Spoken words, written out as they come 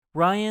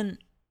Ryan,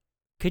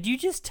 could you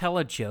just tell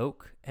a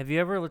joke? Have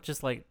you ever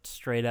just like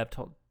straight up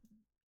told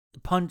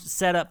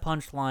set up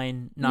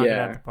punchline, knock it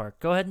out of the park?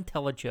 Go ahead and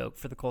tell a joke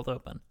for the cold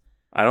open.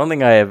 I don't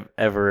think I have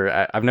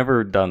ever. I've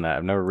never done that.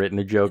 I've never written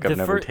a joke. I've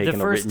never taken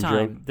a written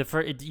joke.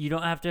 You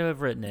don't have to have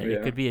written it. Yeah.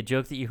 It could be a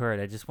joke that you heard.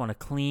 I just want a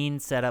clean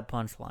set up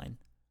punchline.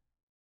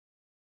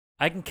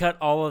 I can cut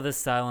all of this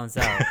silence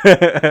out. We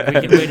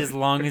can wait as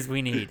long as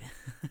we need.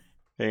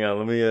 Hang on,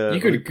 let me. You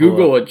could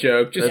Google a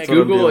joke. Just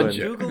Google a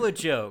joke. Google a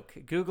joke.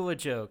 Google a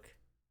joke.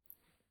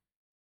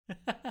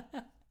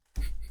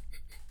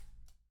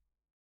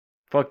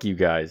 Fuck you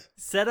guys.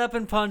 Set up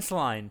and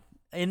punchline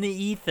in the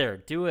ether.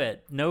 Do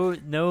it. No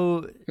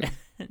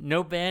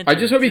banter. I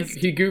just hope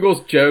he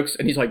Googles jokes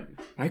and he's like,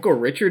 Michael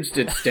Richards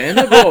did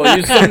stand-up. Oh,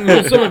 use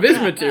some of his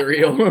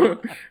material.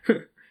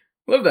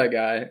 Love that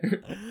guy.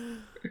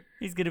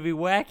 He's gonna be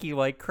wacky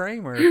like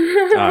Kramer.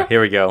 Here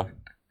we go.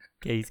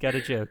 Okay, he's got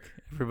a joke.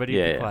 Everybody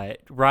be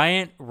quiet.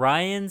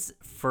 Ryan's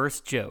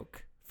first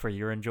joke for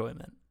your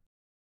enjoyment.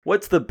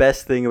 What's the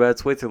best thing about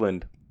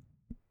Switzerland?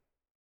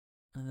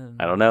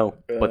 I don't know,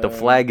 but the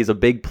flag is a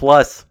big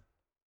plus.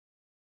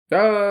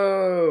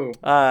 Oh!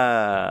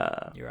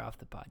 You're off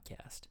the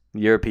podcast.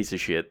 You're a piece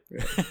of shit.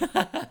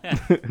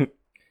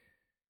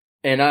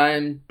 And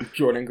I'm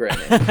Jordan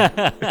Granite.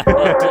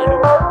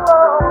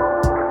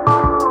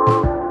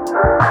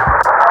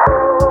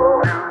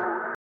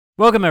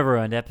 Welcome,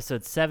 everyone, to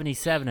episode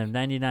 77 of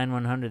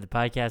 99-100, the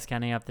podcast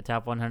counting up the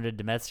top 100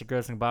 domestic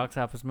grossing box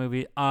office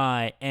movie.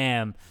 I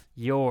am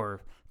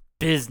your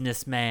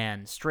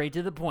businessman, straight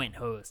to the point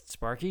host,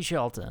 Sparky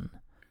Shelton.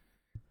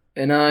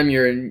 And I'm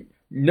your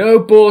no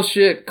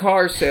bullshit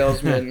car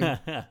salesman,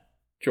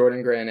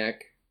 Jordan Granick.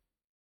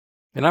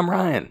 And I'm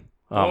Ryan.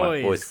 Oh,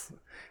 my voice.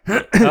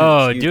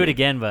 Oh, do it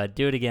again, bud.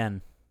 Do it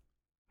again.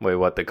 Wait,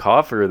 what? The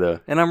cough or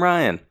the... And I'm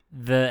Ryan.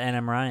 And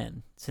I'm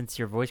Ryan, since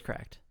your voice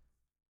cracked.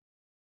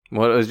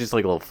 Well, it was just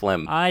like a little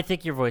phlegm. I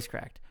think your voice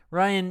cracked.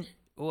 Ryan,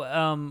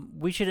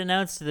 we should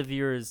announce to the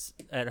viewers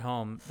at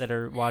home that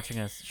are watching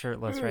us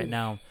shirtless right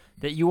now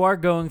that you are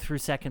going through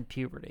second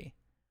puberty.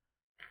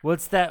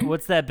 What's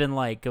that been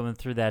like, going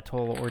through that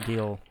whole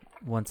ordeal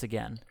once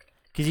again?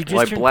 Because you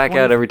just I black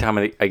out every time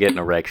I get an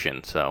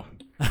erection, so.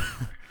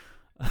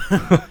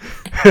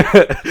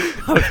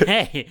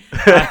 Okay.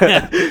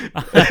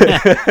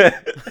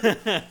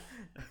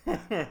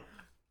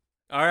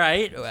 All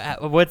right.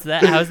 What's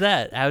that? How's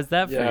that? How's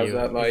that for you? How's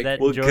that like?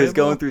 Well, because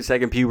going through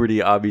second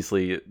puberty,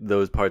 obviously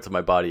those parts of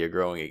my body are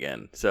growing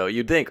again. So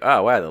you'd think,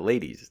 oh wow, the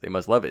ladies, they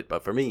must love it.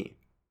 But for me,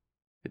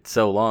 it's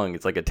so long.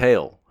 It's like a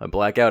tail. I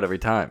black out every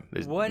time.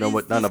 There's not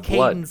enough blood.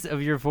 Cadence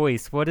of your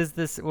voice? What is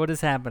this? What is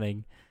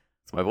happening?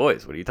 It's my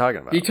voice. What are you talking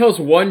about? He tells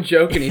one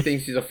joke and he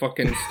thinks he's a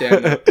fucking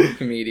stand-up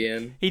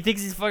comedian. He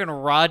thinks he's fucking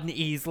Rodney.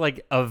 He's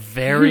like a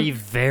very,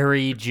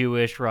 very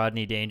Jewish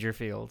Rodney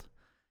Dangerfield.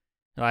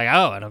 Like,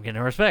 oh, I don't get no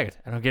respect.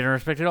 I don't get no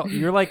respect at all.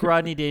 You're like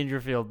Rodney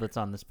Dangerfield, that's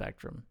on the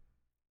spectrum.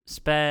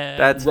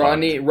 That's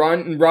Rodney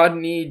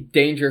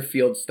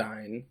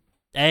Dangerfieldstein.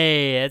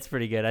 Hey, that's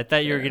pretty good. I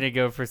thought you were going to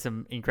go for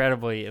some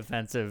incredibly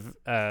offensive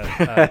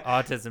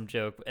autism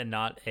joke and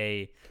not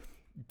a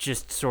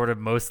just sort of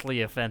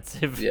mostly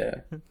offensive. Yeah.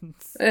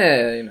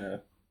 You know.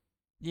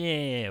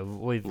 Yeah.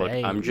 Look,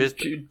 I'm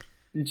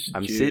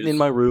sitting in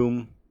my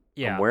room.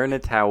 Yeah. I'm wearing a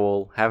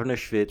towel, having a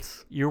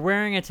schwitz. You're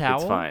wearing a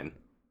towel? It's fine.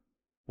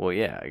 Well,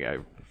 yeah, I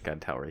got a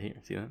towel right here.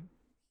 See that?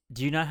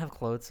 Do you not have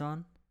clothes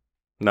on?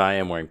 No, I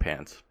am wearing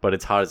pants, but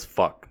it's hot as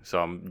fuck,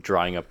 so I'm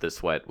drying up the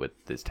sweat with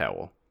this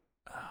towel.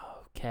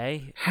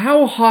 Okay.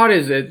 How hot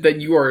is it that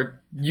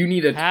you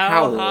need a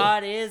towel? How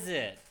hot is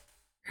it?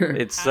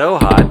 It's so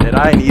hot that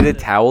I need a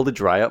towel to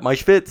dry up my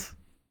schwitz.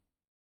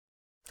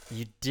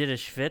 You did a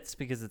schwitz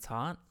because it's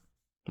hot?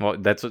 Well,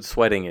 that's what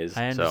sweating is.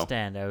 I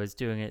understand. I was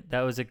doing it.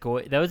 That was a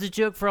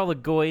joke for all the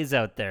goys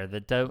out there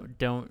that aren't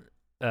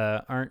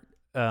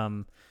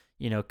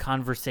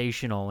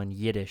conversational in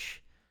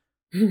Yiddish.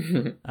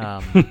 I'm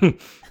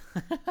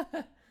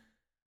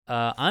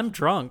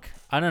drunk.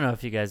 I don't know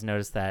if you guys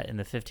noticed that in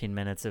the 15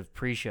 minutes of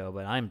pre-show,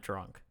 but I'm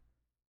drunk.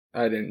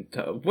 I didn't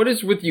tell. What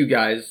is with you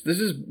guys? This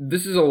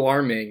is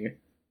alarming.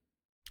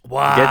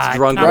 What? Gets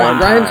drunk.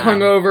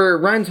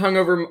 Ryan's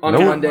hungover on a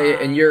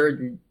Monday, and you're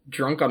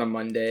drunk on a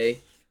Monday.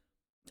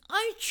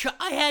 I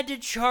had to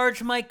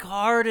charge my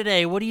car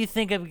today. What do you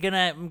think? I'm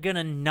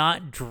gonna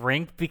not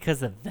drink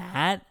because of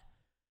that?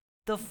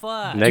 The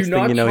fuck? Next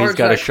thing you know, he's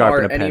got to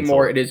sharpen a pencil.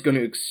 Anymore, it is going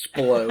to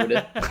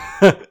explode.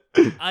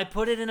 I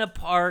put it in a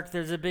park.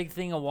 There's a big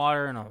thing of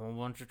water and a whole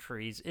bunch of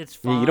trees. It's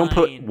fine. Yeah, you don't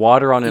put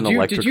water on an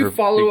electric fire. Did you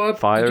follow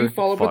up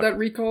with that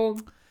recall?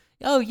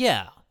 Oh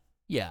yeah.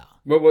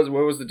 What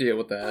was the deal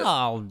with that?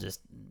 Oh, I'm just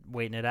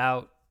waiting it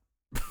out.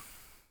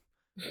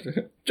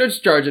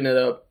 Just charging it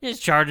up.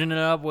 Just charging it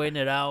up,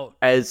 waiting it out.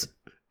 As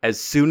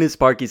soon as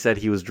Sparky said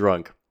he was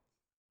drunk,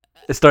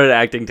 it started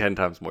acting 10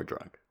 times more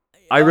drunk.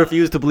 I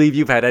refuse to believe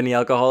you've had any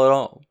alcohol at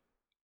all.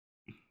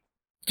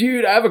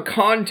 Dude, I have a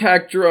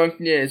contact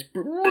drunkenness.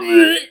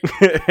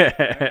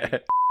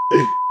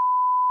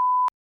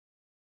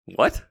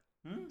 What?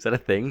 Is that a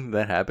thing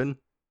that happened?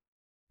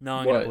 No,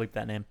 I'm What? gonna bleep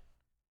that name.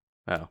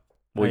 Oh,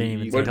 well, didn't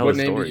even you say can it. tell What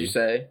the name story. did you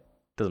say?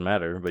 Doesn't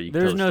matter, but you can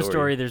There's tell the no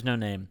story. There's no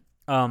name.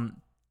 How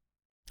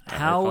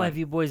fine. have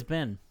you boys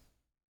been?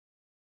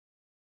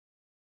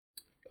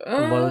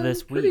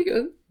 this Pretty week.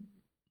 good.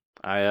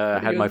 I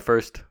Pretty had my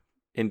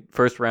good.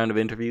 first round of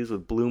interviews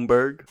with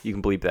Bloomberg. You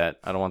can bleep that.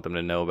 I don't want them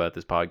to know about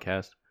this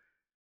podcast.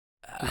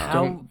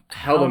 Don't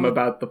tell them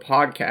about the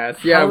podcast.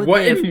 How Yeah, would what?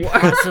 they have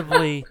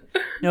possibly?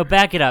 No,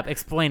 back it up.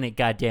 Explain it.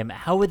 Goddamn it!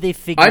 How would they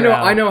figure? I know.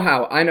 out... I know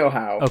how. I know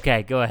how.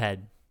 Okay, go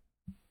ahead.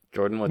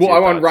 Jordan, what's Well, your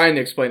I want thoughts? Ryan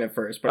to explain it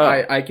first, but Oh.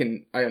 I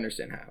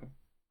understand how.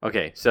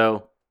 Okay,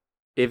 so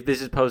if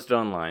this is posted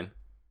online,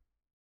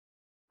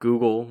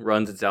 Google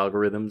runs its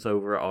algorithms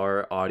over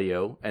our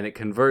audio, and it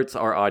converts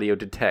our audio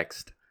to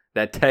text.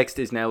 That text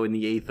is now in the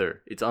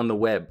ether. It's on the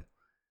web.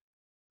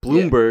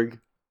 Bloomberg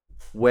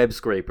web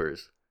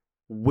scrapers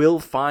will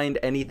find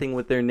anything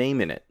with their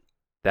name in it.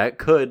 That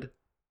could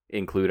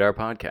include our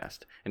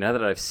podcast. And now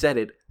that I've said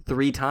it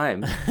 3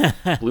 times,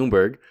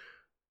 Bloomberg,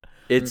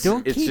 it's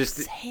Don't keep just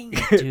saying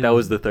it, dude. that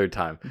was the 3rd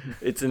time.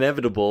 It's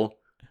inevitable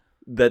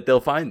that they'll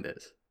find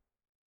this.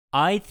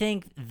 I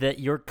think that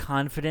your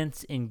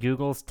confidence in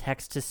Google's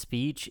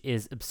text-to-speech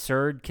is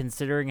absurd,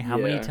 considering how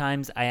many Yeah.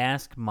 times I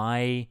ask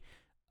my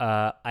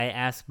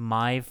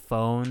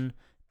phone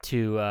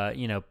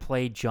to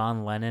play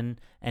John Lennon,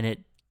 and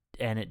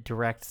it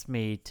directs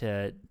me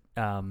to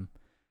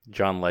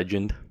John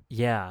Legend.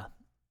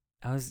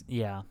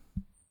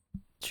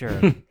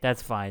 Sure,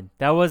 that's fine.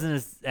 That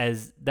wasn't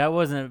that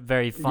wasn't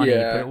very funny,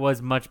 Yeah. but it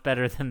was much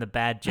better than the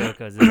bad joke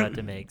I was about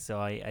to make.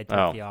 So I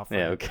took the offer.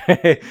 Yeah,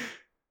 okay.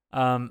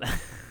 Well,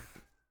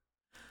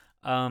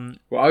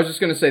 Well, I was just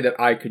gonna say that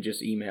I could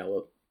just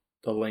email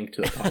the link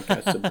to the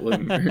podcast to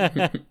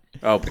Bloomberg.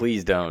 Oh,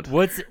 please don't.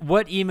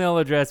 what email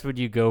address would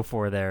you go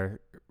for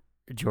there,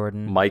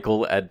 Jordan?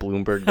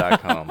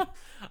 Michael@bloomberg.com.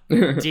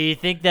 Do you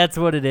think that's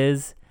what it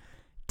is?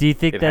 Do you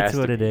think It that's has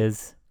what to it be.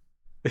 is?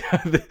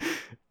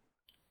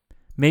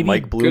 Maybe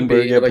Mike Could Bloomberg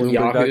be, at like,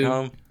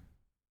 Bloomberg.com.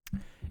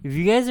 Have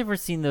you guys ever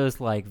seen those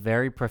like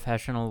very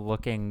professional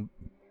looking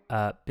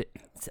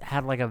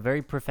had like a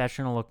very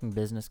professional looking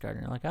business card,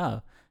 and you're like,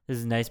 oh, this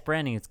is nice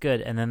branding, it's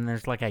good, and then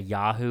there's like a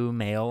Yahoo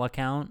Mail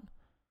account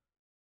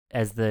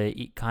as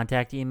the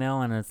contact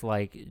email, and it's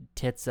like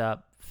tits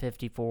up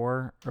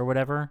 54 or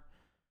whatever.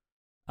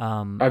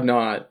 I've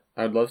not.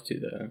 I'd love to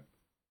though.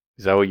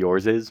 Is that what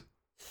yours is?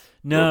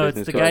 No, Your it's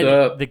business the card? guy.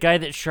 What's up? The guy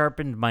that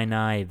sharpened my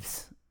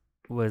knives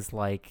was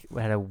like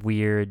had a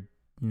weird,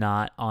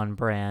 not on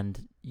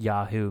brand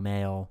Yahoo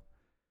Mail.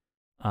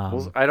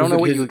 Well, I don't Was know it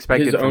what his- you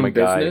expected his from own a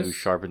guy who business?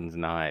 sharpens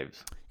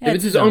knives. Yeah, If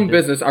it's his own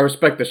business, I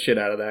respect the shit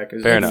out of that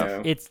because Fair you enough.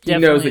 know, It's he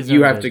knows definitely that his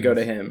you own have to go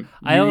to business. him.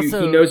 I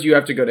also- he knows you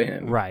have to go to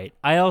him. Right.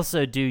 I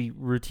also do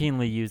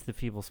routinely use the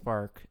People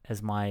Spark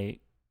as my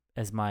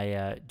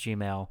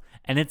Gmail,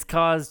 and it's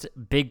caused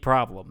big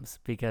problems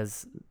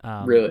because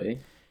Really?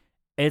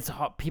 it's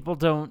people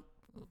don't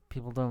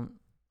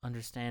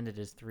understand it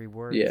as 3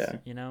 words. Yeah.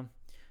 You know,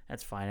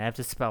 that's fine. I have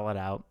to spell it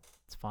out.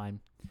 It's fine.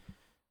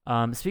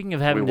 Speaking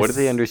of having, Wait, what do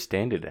they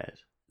understand it as?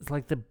 It's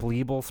like the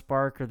Bleeble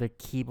Spark or the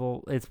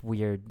Keeble. It's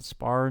weird.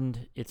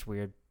 Sparned. It's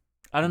weird.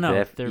 I don't know.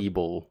 Def They're-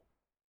 Evil.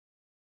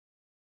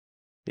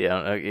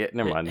 Yeah,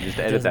 never mind. Just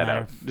It edit doesn't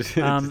that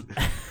matter.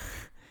 out.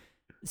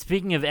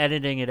 Speaking of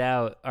editing it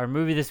out, our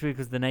movie this week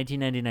was the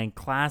 1999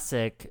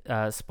 classic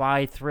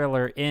spy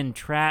thriller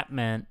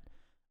Entrapment.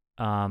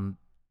 And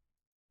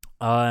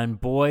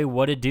boy,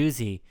 what a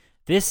doozy.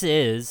 This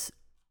is,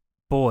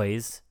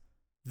 boys,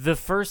 the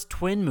first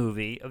twin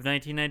movie of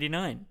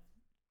 1999.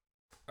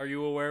 Are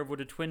you aware of what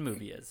a twin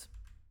movie is?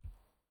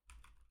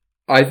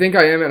 I think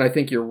I am, and I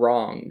think you're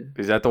wrong.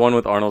 Is that the one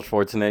with Arnold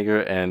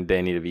Schwarzenegger and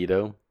Danny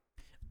DeVito?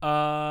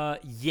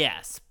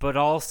 Yes, but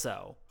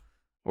also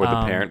Or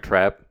The Parent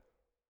Trap?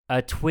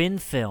 a twin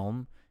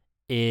film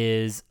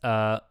is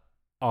are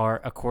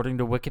according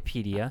to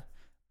Wikipedia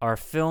are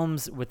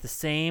films with the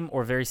same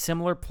or very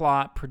similar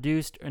plot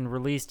produced and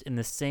released in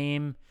the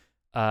same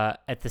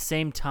at the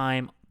same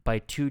time by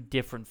 2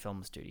 different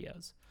film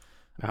studios.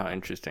 Oh,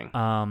 interesting.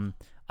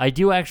 I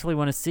do actually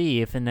want to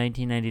see if in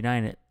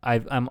 1999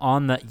 I'm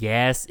on the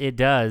yes it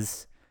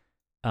does.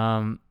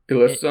 It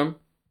lists them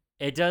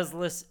It does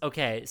list.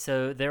 Okay,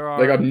 so there are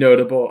like of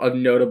notable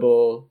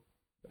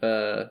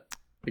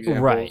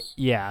examples. Right.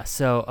 Yeah.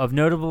 So of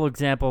notable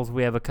examples,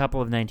 we have a couple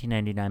of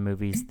 1999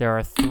 movies. There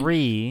are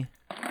 3.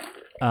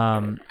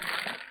 Can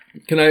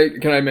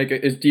I make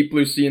it? Is Deep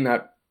Blue Sea in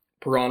that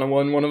Piranha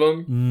one of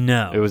them?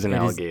 No, It was an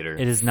alligator.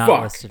 It is not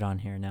Fuck. listed on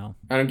here. No.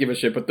 I don't give a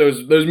shit. But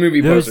those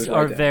movie Those posters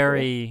are like that.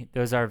 very.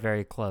 Those are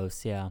very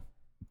close. Yeah.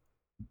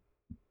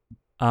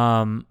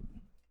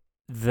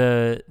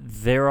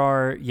 There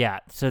are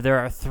so there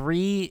are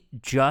 3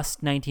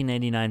 just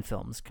 1999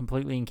 films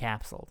completely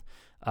encapsulated.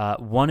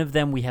 One of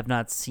them we have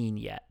not seen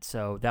yet,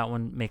 so that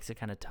one makes it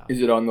kind of tough.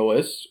 Is it on the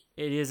list?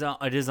 It is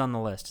on the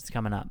list. It's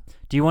coming up.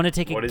 Do you want to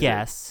take What a is it?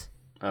 guess?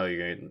 Oh, you're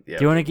going to... Yeah,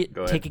 Do you want to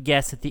go take a ahead.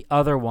 guess at the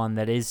other one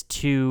that is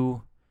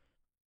 2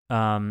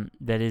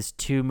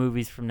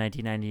 movies from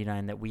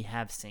 1999 that we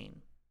have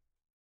seen?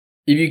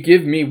 If you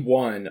give me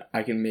one,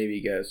 I can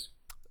maybe guess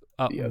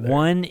the other.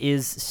 One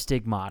is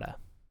Stigmata.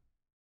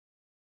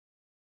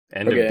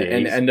 End of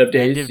Days. End of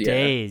Days. End of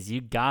Days.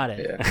 You got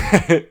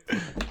it.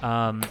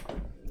 Yeah.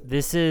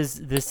 This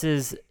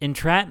is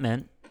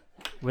Entrapment.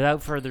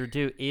 Without further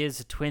ado, is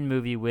a twin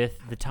movie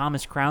with the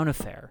Thomas Crown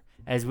Affair,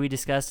 as we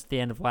discussed at the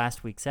end of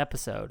last week's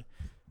episode.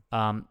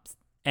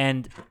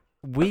 And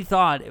we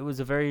thought it was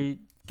going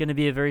to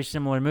be a very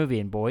similar movie.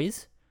 And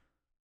boys,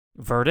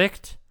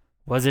 verdict: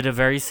 was it a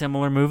very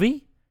similar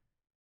movie?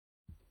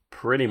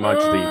 Pretty much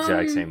the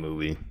exact same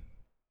movie.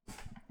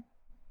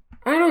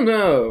 I don't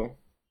know.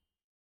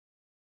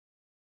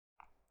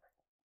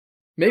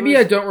 Maybe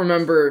I don't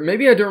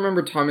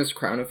remember Thomas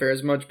Crown Affair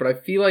as much, but I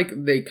feel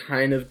like they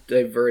kind of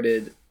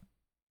diverted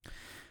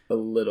a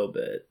little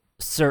bit.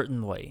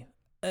 Certainly.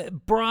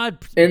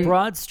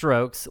 Broad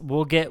strokes.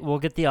 We'll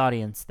get the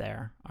audience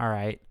there. All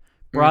right.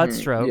 Broad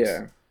strokes.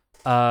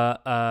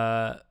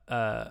 Yeah.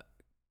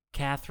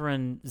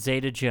 Catherine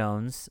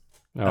Zeta-Jones.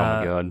 Oh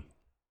my god.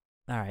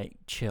 All right,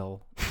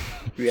 chill.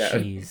 Yeah.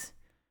 Jeez.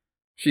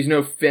 She's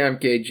no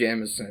Famke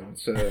Jamison,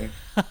 so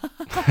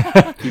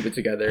keep it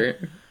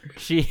together.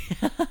 She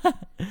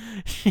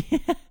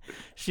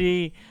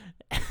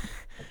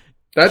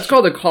That's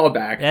called a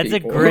callback. That's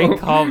people. a great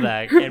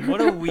callback. And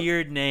what a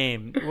weird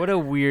name.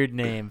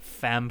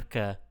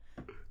 Famke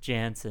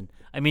Janssen.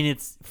 I mean,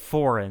 it's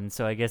foreign,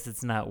 so I guess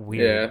it's not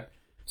weird. Yeah.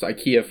 It's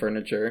IKEA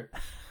furniture.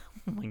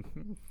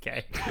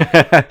 Okay.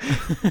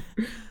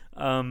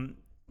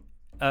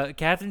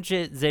 Catherine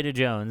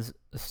Zeta-Jones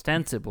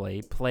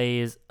ostensibly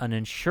plays an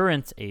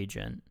insurance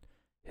agent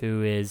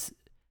who is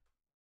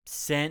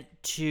sent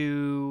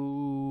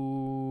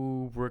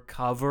to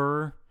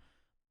recover,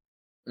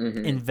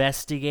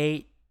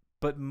 investigate,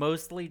 but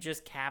mostly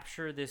just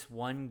capture this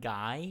one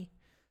guy,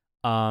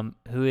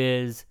 who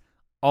is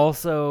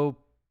also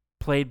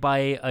played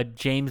by a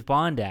James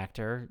Bond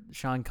actor,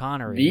 Sean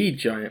Connery. The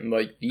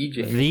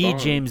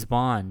James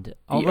Bond.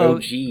 Although,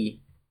 OG.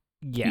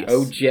 Yes. The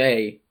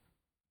OJ.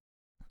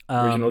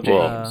 Original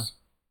James.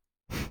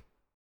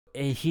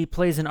 He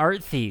plays an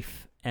art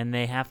thief, and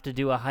they have to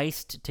do a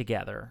heist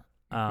together.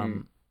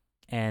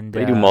 And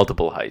they do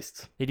multiple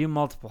heists.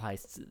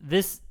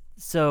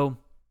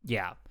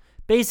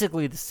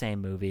 Basically the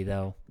same movie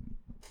though.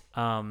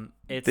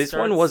 This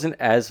one wasn't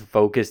as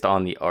focused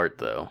on the art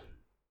though.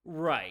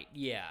 Right,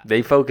 yeah.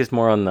 They focused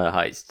more on the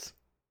heists.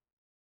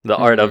 The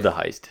art of the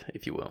heist,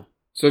 if you will.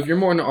 So if you're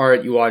more into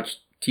art, you watch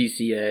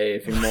TCA.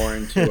 If you're more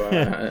into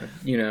the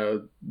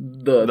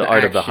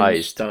art of the action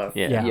heist stuff.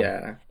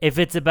 Yeah. If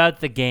it's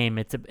about the game,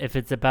 if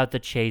it's about the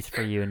chase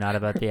for you, not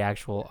about the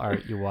actual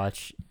art, you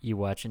watch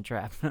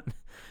Entrapment.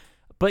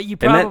 But you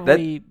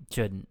probably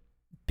shouldn't,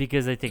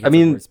 because I think it's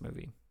a worse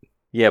movie.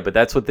 Yeah, but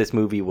that's what this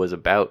movie was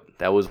about.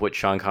 That was what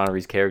Sean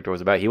Connery's character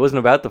was about. He wasn't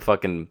about the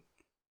fucking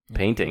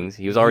paintings.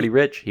 He was already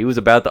rich. He was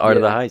about the art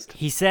of the heist.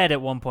 He said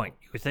at one point,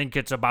 "You think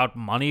it's about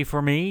money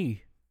for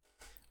me?"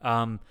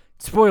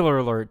 Spoiler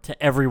alert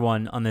to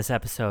everyone on this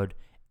episode,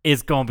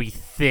 is going to be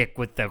thick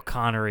with the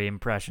Connery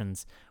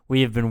impressions.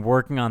 We have been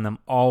working on them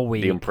all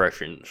week. The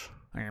impressions.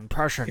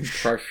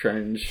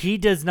 He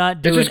does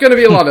not do It's just going to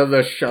be a lot of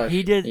the shush.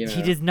 He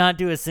does not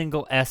do a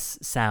single S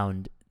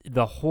sound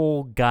the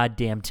whole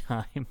goddamn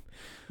time.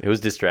 It was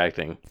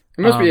distracting.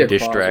 It must be a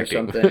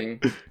distracting. Or something.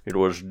 It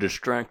was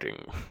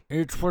distracting.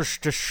 It was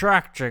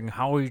distracting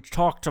how he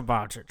talked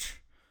about it.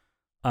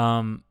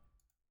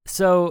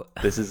 So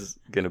this is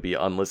gonna be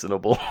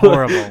unlistenable.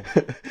 Horrible.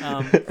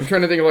 I'm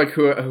trying to think of like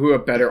who a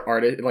better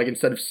artist. Like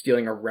instead of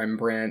stealing a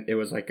Rembrandt, it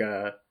was like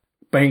a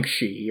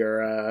Banksy or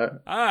a.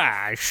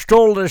 I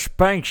stole this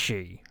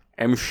Banksy.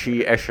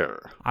 M.C. Escher.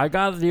 I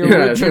got the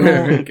original. I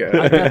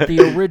got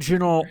the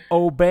original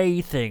Obey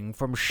thing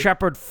from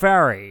Shepherd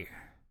Ferry.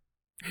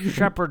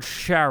 Shepherd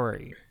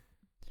Sherry.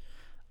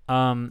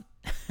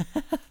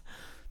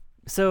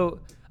 So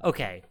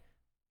okay,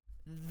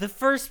 the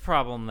first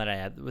problem that I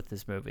had with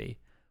this movie.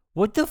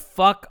 What the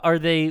fuck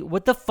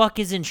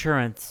is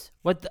insurance?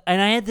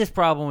 And I had this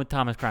problem with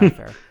Thomas Crown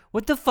Affair.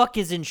 What the fuck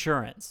is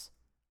insurance?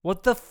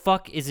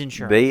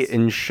 They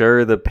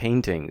insure the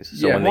paintings,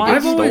 so when they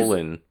get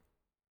stolen.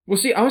 Well,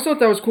 see, I always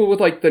thought that was cool with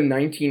like the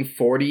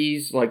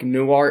 1940s, like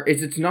noir.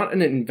 It's not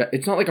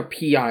like a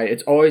PI.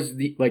 It's always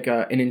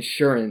an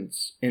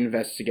insurance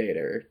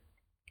investigator,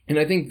 and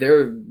I think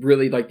they're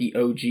really like the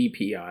OG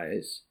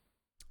PIs,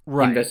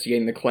 right?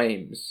 Investigating the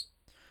claims.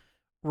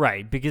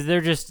 Right, because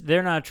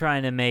they're not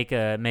trying to make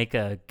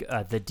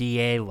the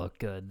DA look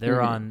good.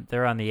 They're on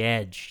the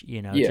edge,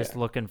 just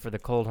looking for the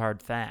cold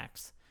hard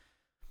facts.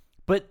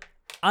 But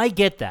I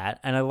get that,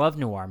 and I love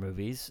noir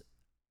movies,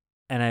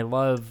 and I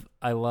love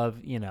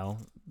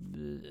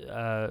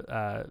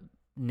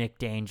Nick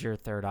Danger,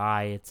 Third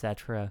Eye,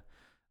 etc.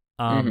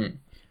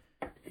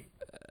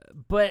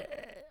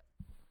 But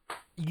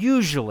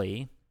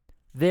usually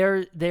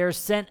they're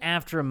sent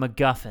after a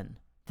MacGuffin.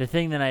 The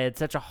thing that I had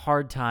such a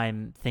hard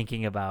time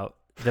thinking about,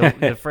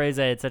 the phrase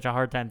I had such a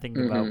hard time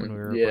thinking about when we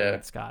were recording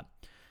with Scott,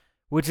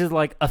 which is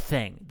like a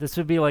thing. This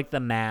would be like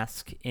the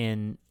mask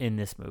in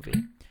this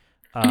movie.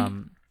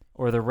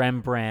 or the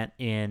Rembrandt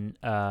in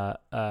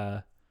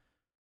TCA.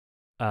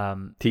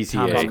 Thomas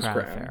Crown Crown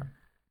Affair.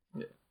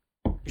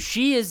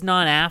 She is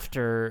not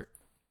after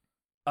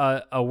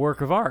a work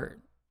of art.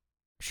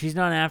 She's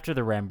not after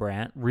the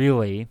Rembrandt,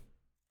 really.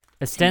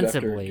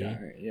 Ostensibly,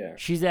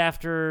 she's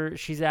after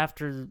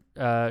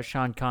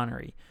Sean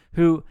Connery,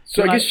 who.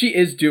 So I guess she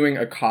is doing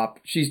a cop.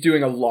 She's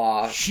doing a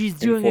law. She's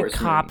doing a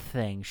cop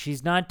thing.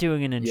 She's not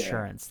doing an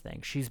insurance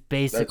thing. She's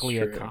basically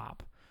a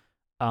cop.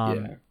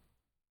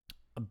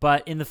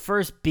 But in the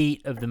first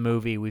beat of the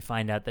movie, we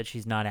find out that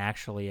she's not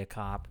actually a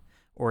cop,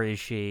 or is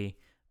she?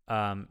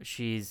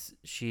 She's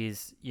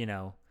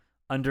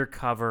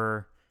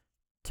undercover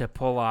to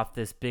pull off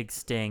this big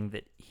sting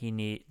that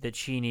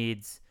she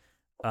needs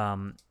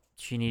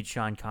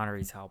Sean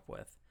Connery's help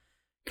with.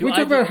 Can we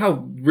talk about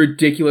how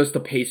ridiculous the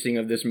pacing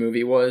of this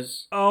movie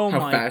was? Oh,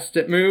 how fast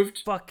it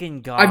moved!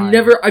 Fucking God!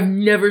 I've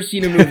never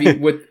seen a movie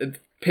with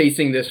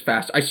pacing this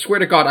fast. I swear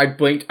to God, I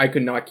blinked, I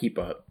could not keep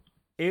up.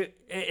 It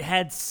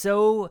had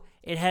so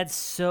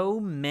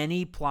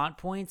many plot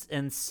points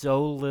and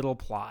so little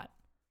plot.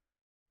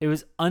 It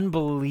was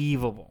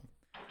unbelievable.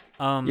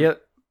 Yeah.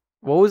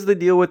 What was the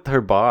deal with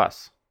her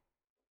boss?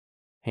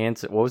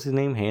 Hanson. What was his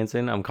name?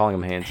 Hanson? I'm calling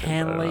him Hanson.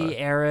 Hanley,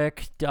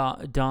 Eric,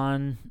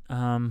 Don.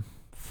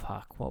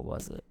 What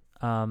was it?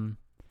 I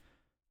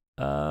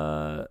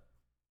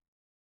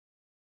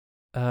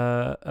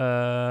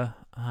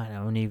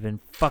don't even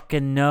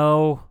fucking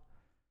know.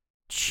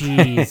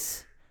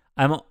 Jeez.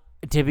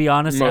 To be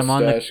honest, I'm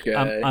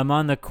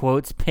on the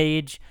quotes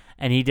page,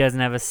 and he doesn't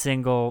have a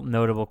single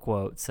notable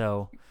quote.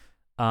 So,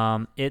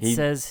 it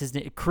says his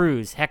name,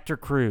 Hector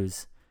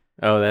Cruz.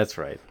 Oh, that's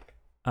right.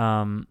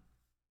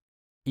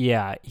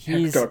 Yeah,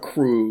 he's Hector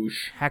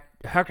Cruz.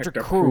 Hector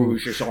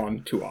Cruz is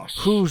on to us.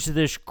 Who's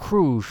this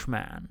Cruz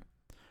man?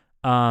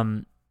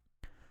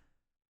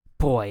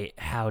 Boy,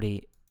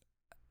 howdy.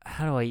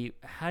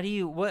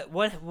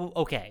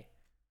 Okay.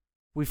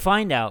 We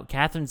find out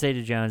Catherine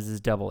Zeta-Jones is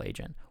double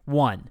agent.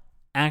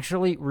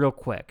 Actually, real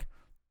quick,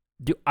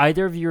 do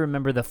either of you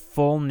remember the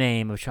full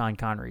name of Sean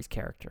Connery's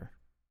character?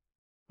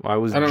 I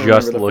was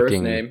just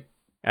looking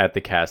at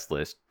the cast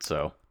list,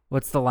 so.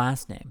 What's the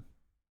last name?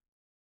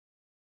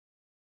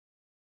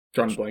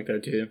 John blank there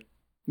too.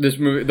 This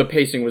movie, the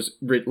pacing was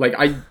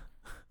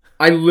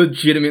I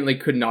legitimately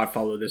could not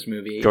follow this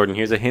movie. Jordan,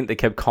 here's a hint. They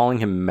kept calling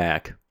him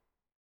Mac.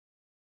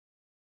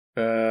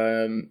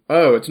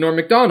 It's Norm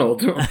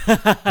Macdonald.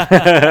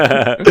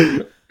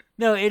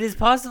 No, it is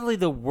possibly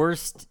the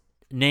worst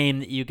name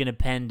that you can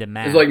append to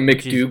Mac. It's like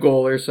McDougal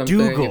or something.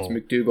 Dougal. It's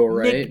McDougal,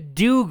 right?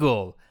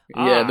 McDougal.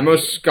 Yeah, the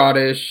most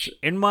Scottish.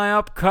 In my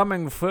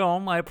upcoming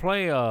film, I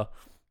play a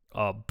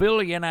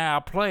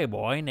billionaire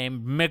playboy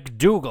named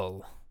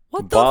McDougal.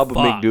 What the Bob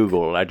fuck?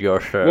 McDougal at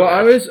your service. Well,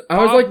 I was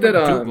like that.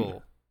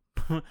 McDougal.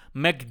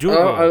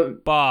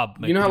 Bob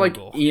McDougal. You know how like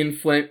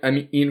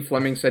Ian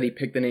Fleming said he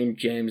picked the name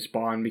James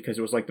Bond because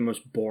it was like the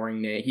most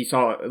boring name. He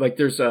saw like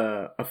there's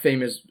a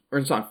famous, or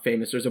it's not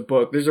famous. There's a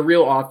book. There's a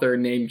real author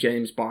named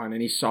James Bond,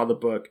 and he saw the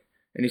book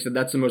and he said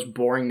that's the most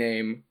boring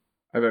name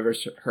I've ever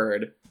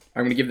heard.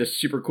 I'm gonna give this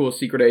super cool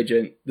secret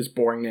agent this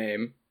boring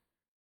name.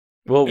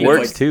 Well, it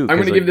works too. I'm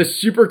gonna give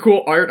this super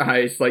cool art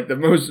heist like the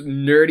most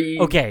nerdy.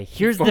 Okay,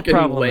 here's the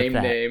problem lame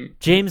with that. Name.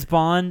 James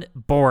Bond,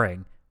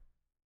 boring.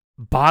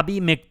 Bobby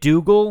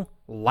McDougal,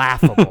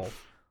 laughable.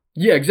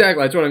 Yeah,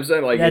 exactly. That's what I'm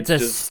saying. Like that's a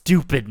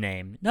stupid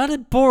name, not a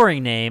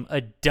boring name,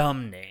 a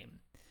dumb name.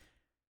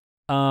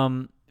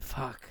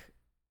 Fuck.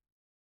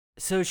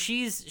 So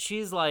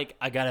she's like,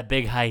 I got a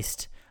big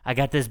heist. I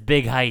got this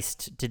big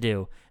heist to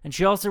do, and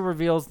she also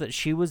reveals that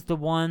she was the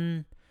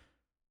one.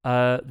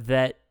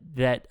 That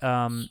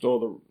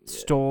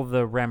stole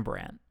the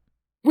Rembrandt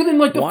within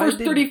like the first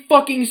 30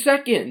 fucking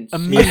seconds.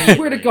 I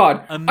swear to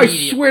God.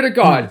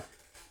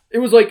 It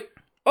was like,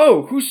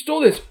 oh, who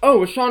stole this?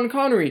 Oh, it's Sean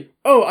Connery.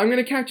 Oh, I'm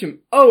gonna catch him.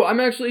 Oh, I'm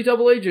actually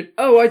double agent.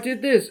 Oh, I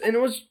did this, and it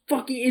was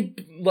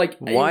it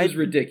was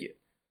ridiculous.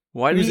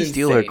 Why did he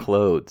steal her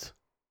clothes?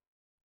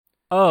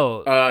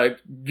 Oh,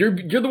 you're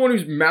the one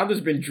whose mouth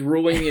has been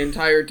drooling the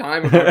entire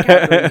time about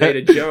Catherine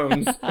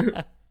Zeta-Jones.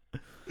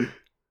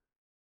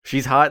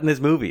 She's hot in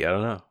this movie. I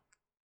don't know.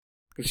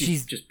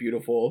 She's just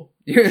beautiful.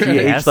 She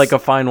aged like a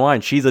fine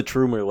wine. She's a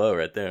true Merlot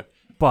right there.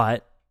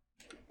 But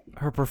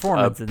her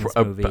performance in this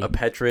movie. A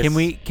Petrus. Can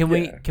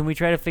we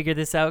try to figure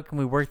this out? Can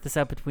we work this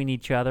out between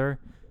each other?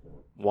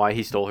 Why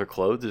he stole her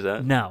clothes? Is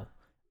that no?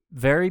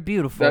 Very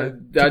beautiful.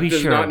 That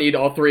does not need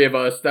all three of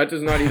us. That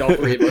does not need all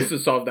three of us to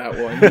solve that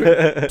one.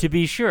 To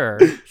be sure,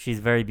 she's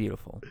very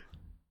beautiful.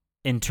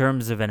 In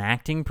terms of an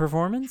acting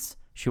performance,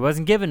 she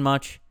wasn't given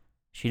much.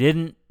 She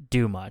didn't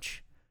do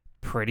much.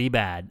 Pretty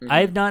bad. Mm-hmm.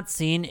 I have not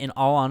seen, in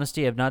all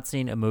honesty, I've not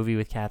seen a movie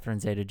with Catherine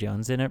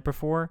Zeta-Jones in it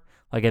before.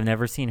 Like, I've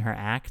never seen her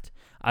act.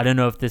 I don't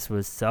know if this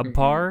was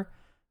subpar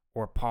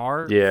or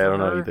par. Yeah, I don't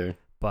know either.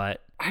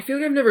 But I feel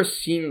like I've never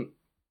seen.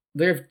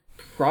 They've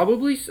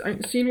probably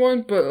seen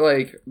one, but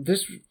like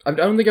this, I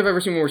don't think I've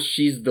ever seen one where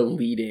she's the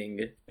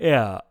leading.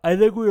 Yeah, I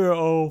think we are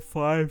all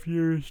 5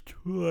 years too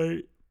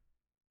late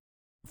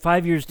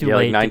 5 years too Yeah,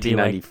 late. like to be,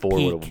 1994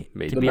 peak, would've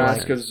made to The be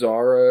Mask of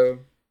Zorro.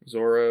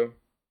 Zorro.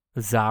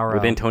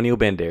 with Antonio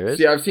Banderas.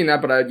 See, I've seen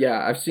that, but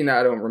I've seen that.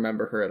 I don't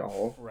remember her at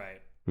all. Right.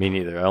 Me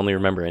neither. I only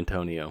remember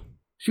Antonio.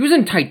 She was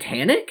in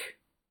Titanic?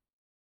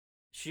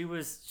 She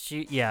played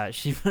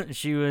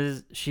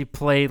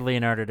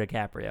Leonardo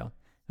DiCaprio.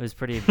 It was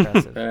pretty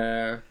impressive.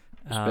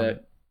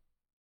 Respect.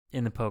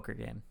 In the poker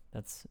game.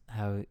 That's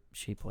how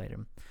she played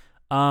him.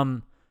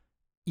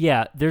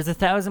 Yeah, there's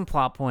 1,000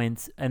 plot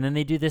points, and then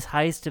they do this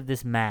heist of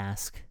this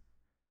mask.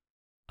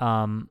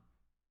 And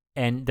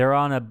they're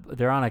on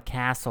a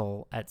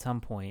castle at some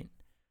point.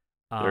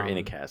 They're in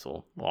a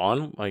castle.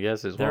 I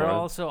guess is They're one.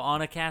 also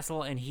on a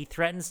castle, and he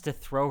threatens to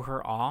throw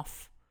her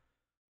off.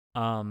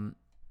 God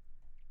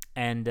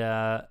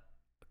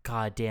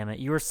damn it.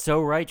 You were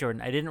so right,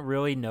 Jordan. I didn't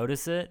really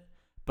notice it,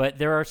 but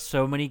there are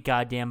so many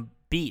goddamn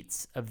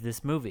beats of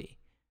this movie.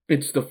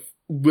 It's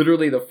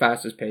literally the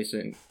fastest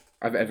pacing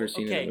I've ever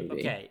seen in a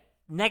movie. Okay.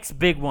 Next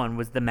big one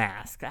was The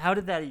Mask. How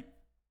did that...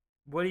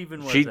 What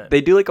even was that?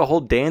 They do like a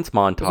whole dance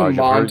montage. It's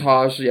a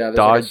montage, yeah.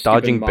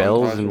 Dodging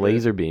bells and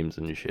laser beams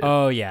and shit.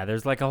 Oh, yeah.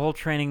 There's like a whole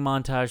training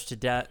montage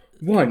to...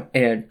 1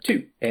 and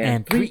 2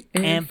 and 3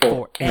 and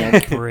 4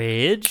 and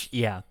bridge.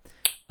 Yeah.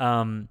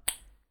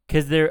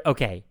 Because they're...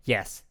 Okay,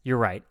 yes, you're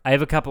right. I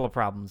have a couple of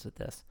problems with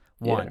this.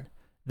 One,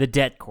 the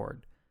det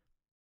cord.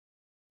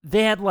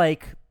 They had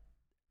like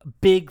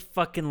big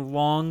fucking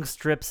long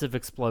strips of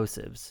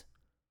explosives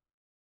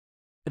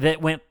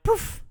that went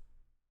poof.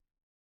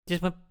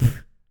 Just went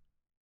poof.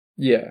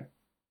 Yeah.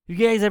 You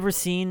guys ever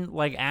seen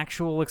like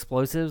actual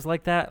explosives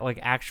like that? Like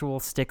actual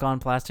stick-on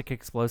plastic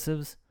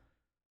explosives?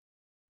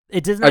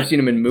 It does not. I've seen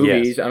them in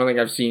movies. Yes. I don't think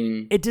I've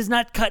seen. It does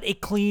not cut a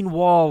clean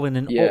wall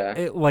in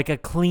like a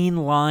clean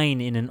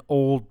line in an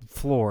old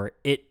floor.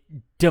 It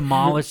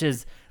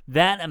demolishes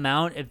that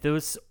amount. If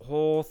this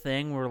whole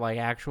thing were like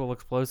actual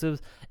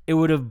explosives, it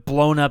would have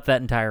blown up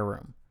that entire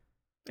room.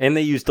 And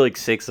they used like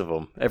 6 of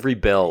them. Every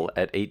bell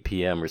at 8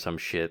 p.m. or some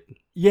shit.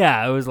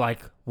 Yeah, it was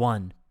like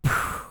one.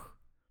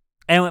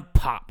 And it went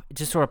pop. It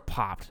just sort of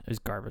popped. It was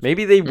garbage.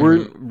 Maybe they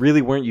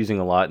weren't using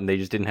a lot, and they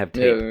just didn't have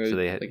tape, so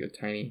they had like a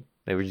tiny.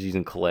 They were just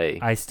using clay.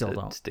 I still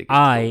don't. Stick it to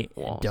I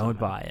the wall don't somehow.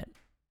 buy it.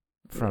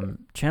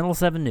 From Channel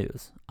 7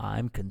 News,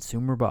 I'm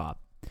Consumer Bob.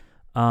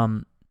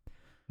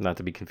 Not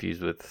to be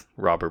confused with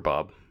Robber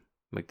Bob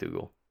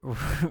McDougal.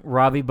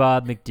 Robbie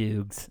Bob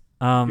McDougs.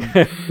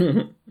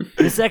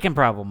 The second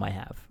problem I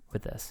have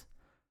with this.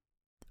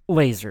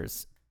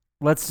 Lasers.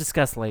 Let's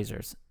discuss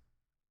lasers.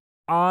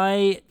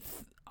 I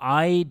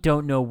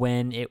don't know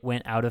when it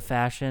went out of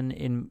fashion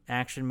in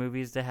action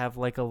movies to have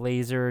like a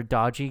laser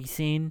dodgy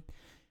scene.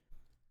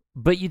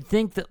 But you'd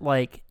think that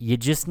like you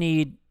just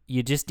need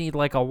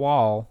like a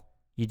wall.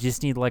 You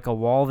just need like a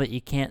wall that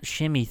you can't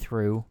shimmy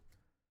through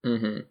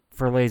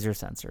for laser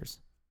sensors.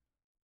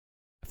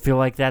 I feel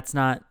like it's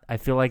not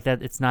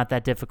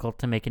that difficult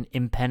to make an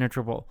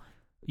impenetrable.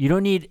 You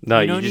don't need.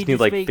 No, you just need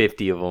like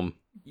 50 of them.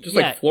 Just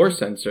like floor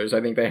sensors, I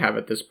think they have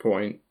at this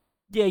point.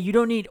 Yeah, you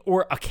don't need,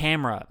 or a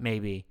camera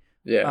maybe.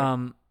 Yeah.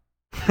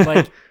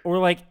 Or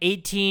like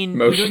 18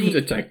 motion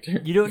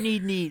detector. You don't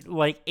need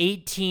like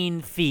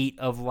 18 feet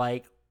of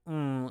like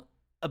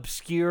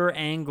obscure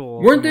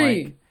angles. Were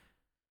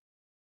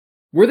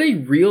they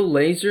real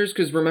lasers?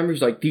 Because remember,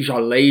 he's like, these are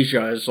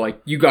lasers. Like,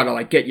 you gotta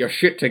like get your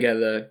shit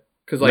together.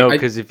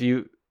 Because if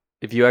you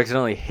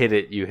accidentally hit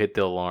it, you hit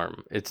the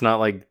alarm. It's not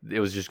like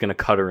it was just gonna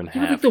cut her in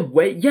half. Like the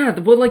way,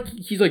 like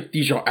he's like,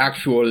 these are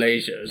actual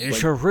lasers.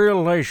 It's a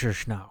real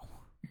lasers now.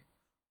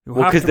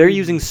 Well, because they're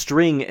using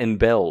string and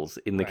bells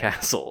in the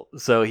castle.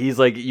 So he's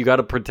like, you got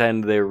to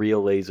pretend they're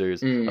real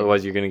lasers,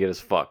 otherwise you're going to get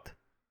us fucked.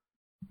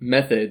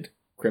 Method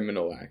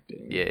criminal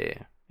acting. Yeah,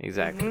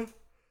 exactly.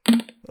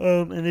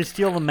 And they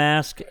steal the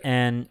mask,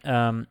 and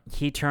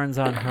he turns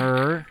on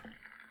her.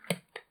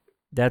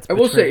 I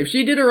will say, if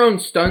she did her own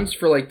stunts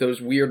for like those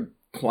weird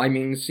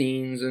climbing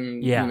scenes,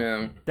 and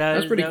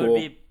that's pretty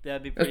cool.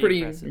 That'd be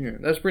pretty impressive. Yeah,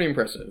 that's pretty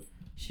impressive.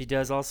 She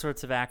does all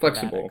sorts of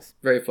acrobatics. Flexible,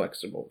 very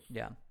flexible.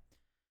 Yeah.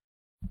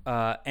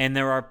 And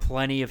there are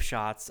plenty of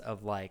shots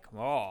of like,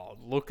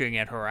 looking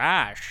at her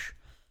ash.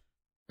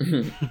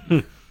 Do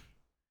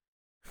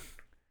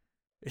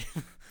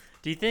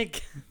you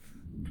think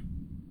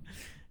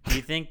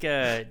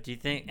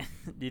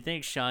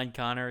Sean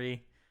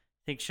Connery?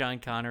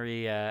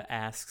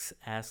 Asks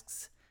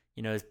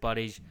his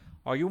buddies,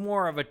 are you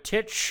more of a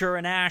titch or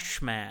an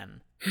ash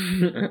man?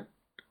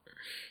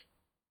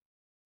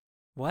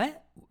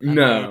 What?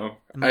 No,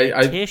 I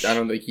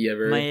don't think he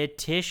ever. Am I a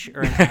Tish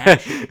or an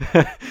Ash?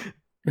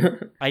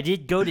 I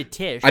did go to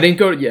Tish. I didn't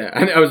go. Yeah,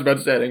 I was about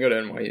to say I didn't go to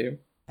NYU.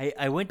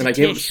 I went to and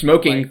Tish. I gave up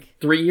smoking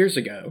 3 years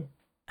ago.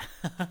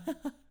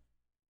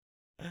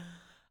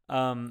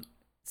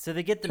 So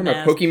they get the talking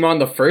mask. About Pokemon,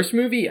 the first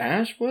movie,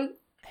 Ash. What?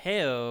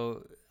 Hey,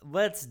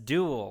 let's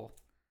duel.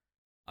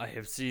 I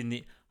have seen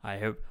the. I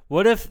hope.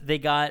 What if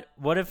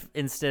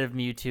instead of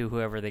Mewtwo,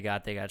 whoever they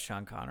got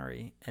Sean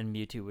Connery, and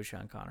Mewtwo was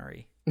Sean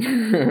Connery?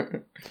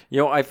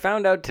 I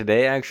found out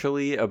today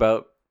actually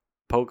about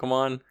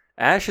Pokemon,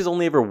 Ash has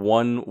only ever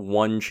won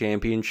one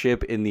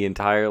championship in the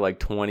entire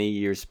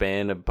 20-year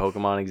span of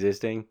Pokemon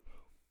existing.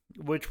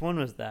 Which one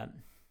was that?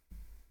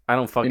 I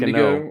don't fucking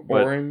Indigo, know.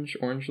 But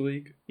Orange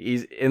League.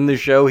 he's in the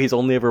show. He's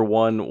only ever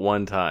won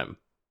one time,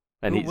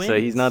 and so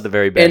he's not the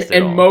very best.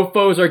 And at all.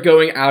 mofos are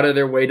going out of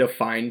their way to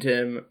find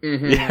him.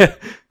 Mm-hmm. Yeah.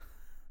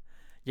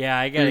 Yeah,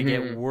 I gotta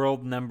get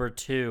world number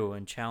 2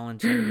 and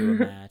challenge him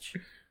to a match.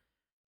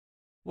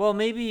 Well,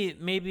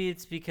 maybe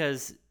it's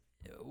because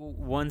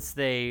once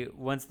they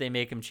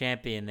make him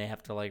champion, they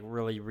have to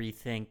really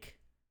rethink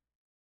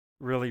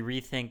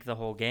the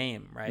whole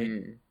game, right?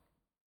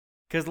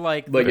 Because the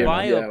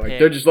biopic,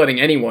 they're just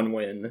letting anyone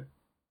win.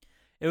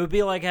 It would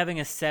be like having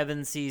a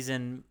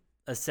 7-season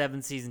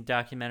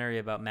documentary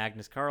about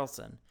Magnus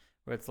Carlsen,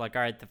 where it's like,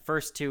 all right, the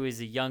first 2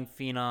 is a young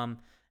phenom,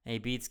 and he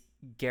beats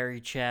Gary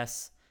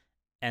Chess,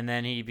 and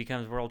then he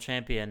becomes world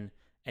champion,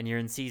 and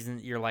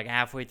you're like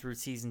halfway through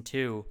season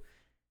 2,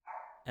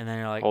 and then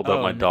you're like, hold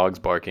up, my dog's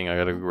barking. I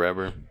gotta grab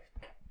her.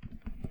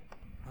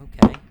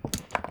 Okay.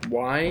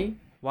 Why?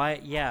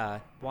 Why? Yeah.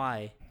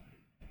 Why?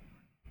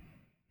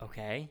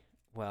 Okay.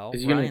 Well,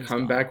 is he gonna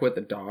come back with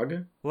a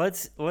dog?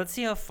 Let's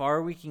see how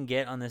far we can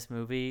get on this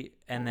movie,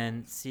 and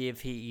then see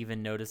if he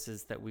even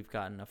notices that we've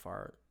gotten a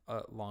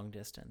long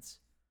distance.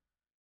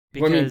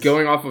 Because,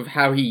 going off of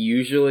how he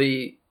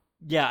usually,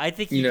 I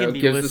think he can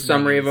be gives the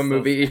summary of a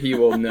movie, he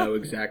will know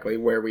exactly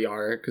where we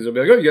are, because he'll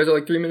be like, "Oh, you guys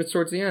are 3 minutes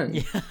towards the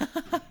end."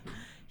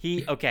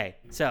 Yeah. Okay.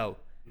 So,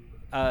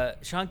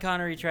 Sean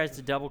Connery tries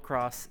to double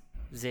cross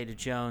Zeta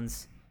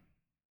Jones.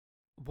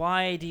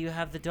 Why do you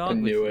have the dog? I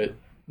knew with it.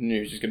 I knew he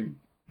was just gonna.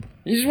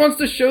 He just wants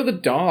to show the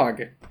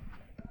dog.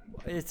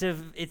 It's a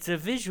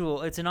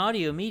visual. It's an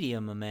audio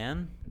medium,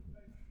 man.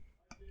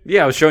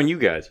 Yeah, I was showing you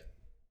guys.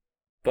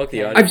 Fuck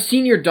the audio. I've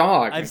seen your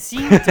dog. I've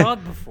seen the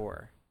dog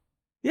before.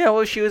 Yeah,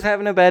 well, she was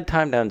having a bad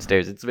time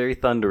downstairs. It's very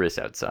thunderous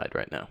outside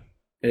right now.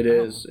 It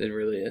is. It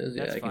really is.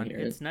 That's I fun. can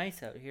hear It's it.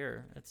 nice out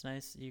here. It's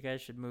nice. You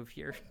guys should move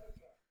here.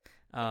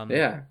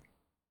 Yeah.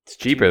 It's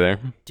cheaper there.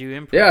 Do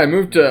improv. Yeah, I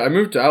moved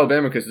to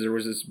Alabama because there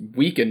was this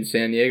week in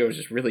San Diego. It was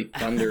just really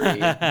thundery.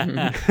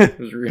 It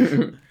was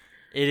really...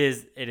 It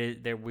is.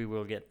 There, we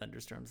will get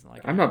thunderstorms.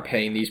 I'm not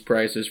paying these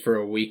prices for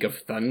a week of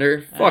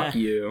thunder. Fuck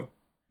you.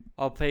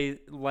 I'll pay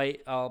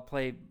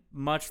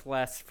much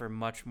less for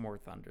much more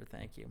thunder.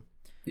 Thank you.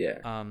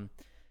 Yeah.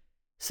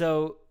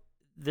 So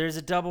there's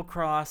a double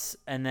cross,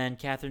 and then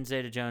Catherine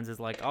Zeta-Jones is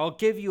like, "I'll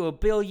give you $1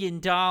 billion,"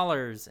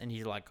 and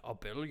he's like,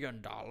 $1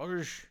 billion.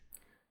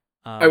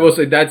 I will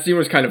say that scene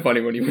was kind of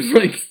funny when he was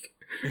just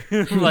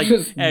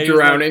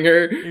drowning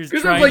her. Because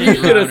it's like you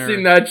should have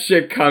seen that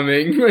shit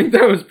coming.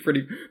 That was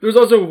pretty. There was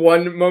also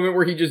one moment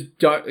where he just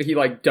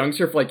dunks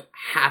her for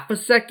half a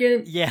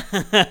second. Yeah.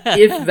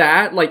 If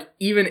that,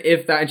 even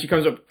if that, and she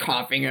comes up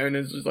coughing and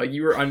it's just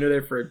you were under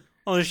there for.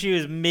 Oh, she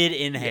was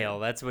mid-inhale.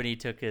 That's when he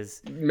took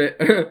his.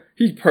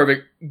 He's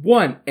perfect.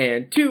 1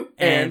 and 2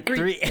 and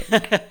 3.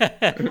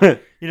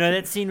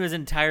 That scene was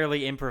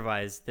entirely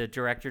improvised. The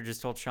director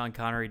just told Sean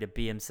Connery to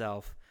be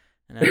himself,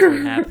 and that's what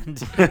happened.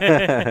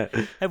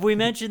 Have we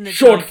mentioned that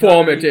short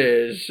form it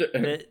is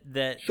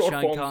that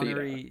Sean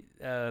Connery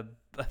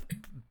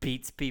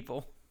beats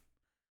people?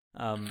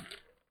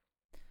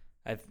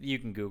 You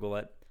can Google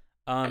it.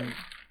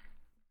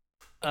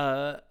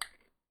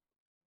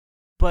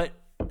 But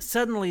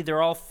suddenly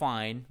they're all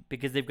fine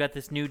because they've got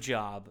this new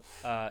job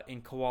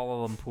in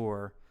Kuala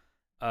Lumpur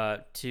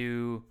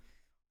to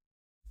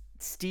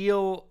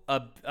steal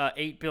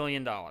 $8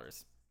 billion.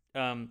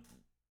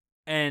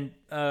 And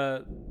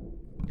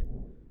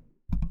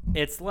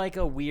it's like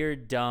a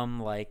weird,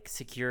 dumb,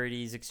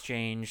 securities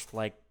exchange,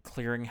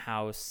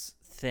 clearinghouse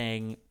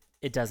thing.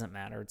 It doesn't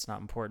matter. It's not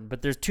important.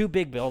 But there's 2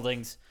 big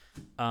buildings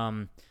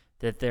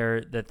that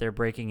they're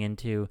breaking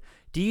into.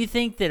 Do you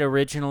think that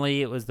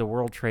originally it was the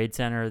World Trade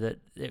Center that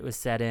it was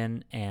set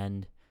in,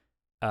 and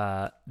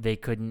they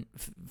couldn't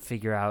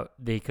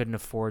they couldn't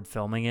afford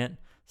filming it,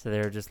 so they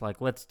were just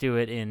like, let's do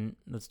it in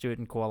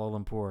Kuala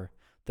Lumpur.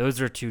 Those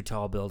are 2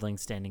 tall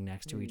buildings standing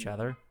next to each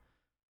other.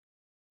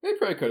 They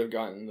probably could have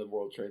gotten the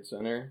World Trade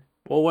Center.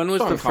 Well, when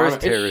was the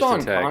first terrorist attack?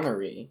 It's attack? Sean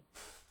Connery.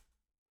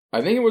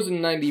 I think it was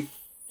in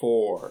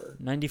 94.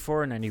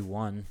 94 or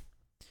 91.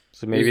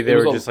 So maybe they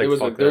were just fuck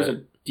that. There's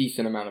a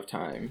decent amount of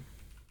time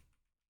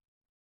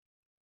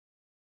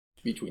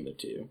between the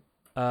 2.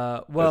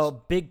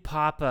 Big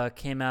Papa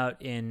came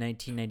out in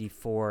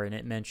 1994, and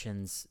it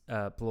mentions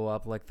blow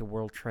up the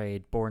World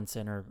Trade Born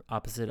Center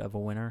opposite of a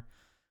winner.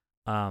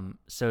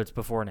 So it's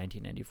before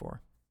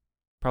 1994,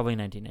 probably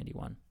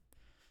 1991.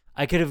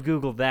 I could have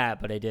Googled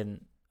that, but I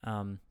didn't.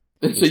 So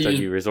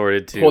you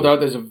resorted to pulled out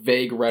there's a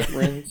vague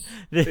reference.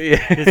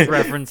 this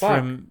reference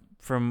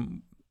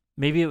from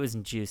maybe it was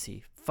in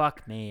Juicy.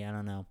 Fuck me, I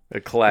don't know. A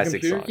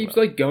classic the song. Computer keeps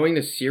going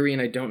to Siri,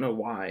 and I don't know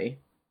why.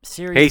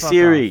 Siri, hey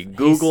Siri, off.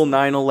 Google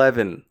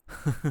 9/11.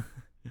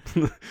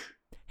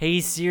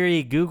 Hey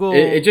Siri, Google.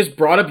 It just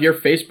brought up your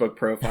Facebook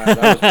profile.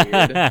 That was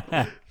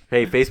weird.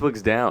 Hey,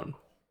 Facebook's down.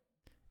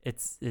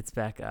 It's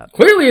back up.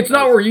 Clearly, it's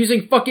not. We're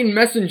using fucking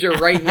Messenger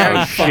right now.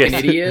 You fucking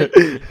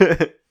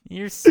idiot.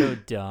 You're so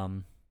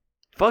dumb.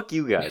 Fuck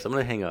you guys. I'm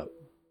gonna hang up.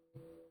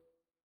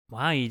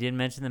 Wow, you didn't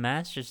mention the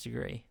master's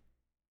degree.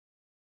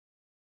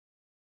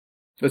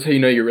 That's how you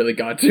know you really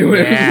got to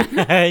it.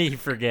 Yeah, he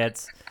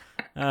forgets.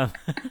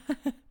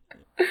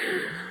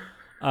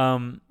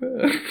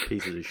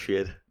 Pieces of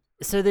shit.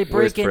 So they Worst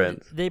break in.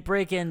 friends. They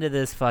break into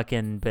this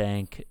fucking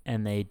bank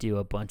and they do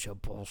a bunch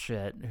of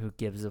bullshit. Who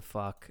gives a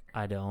fuck?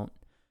 I don't.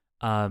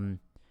 And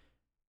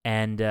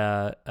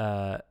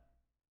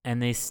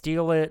they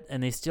steal it,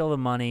 and they steal the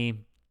money.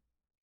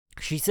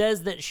 She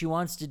says that she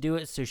wants to do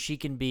it so she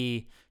can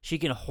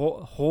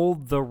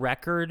hold the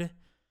record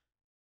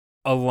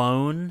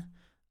alone.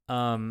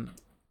 I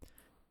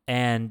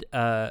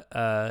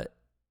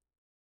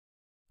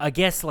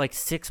guess like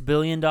 $6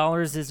 billion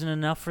isn't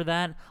enough for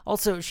that.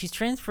 Also, she's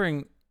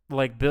transferring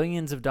like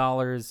billions of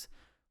dollars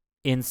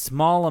in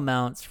small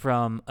amounts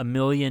from a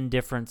million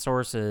different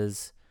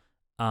sources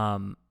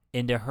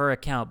into her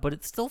account, but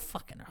it's still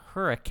fucking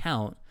her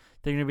account.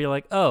 They're gonna be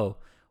like, oh,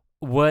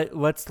 what?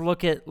 Let's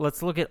look at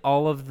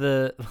all of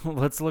the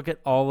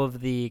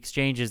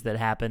exchanges that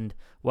happened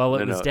while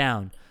it was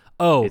down.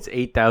 Oh, it's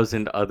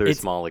 8,000 other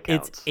small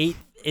accounts.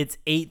 It's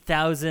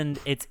 8,000.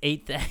 It's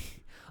 8,000.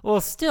 Well,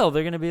 still,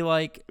 they're going to be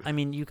like, I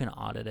mean, you can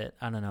audit it.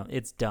 I don't know.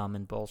 It's dumb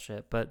and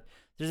bullshit, but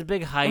there's a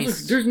big heist.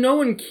 Also, there's no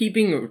one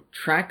keeping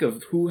track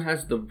of who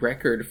has the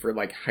record for,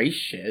 like, heist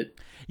shit.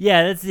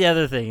 Yeah, that's the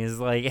other thing, is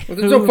like... Well,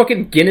 there's no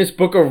fucking Guinness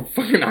Book of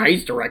fucking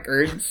heist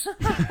records.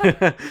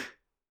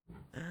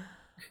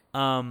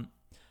 In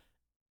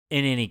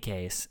any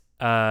case,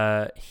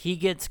 he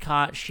gets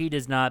caught. She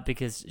does not,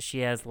 because she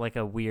has, like,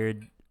 a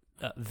weird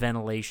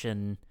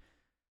ventilation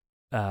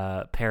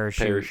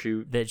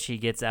parachute that she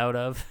gets out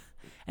of.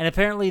 And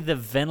apparently the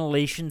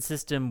ventilation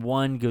system,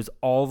 1, goes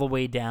all the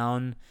way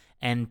down,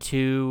 and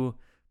 2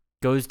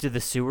 goes to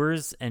the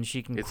sewers, and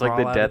she can crawl like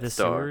the out Death of the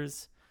Star.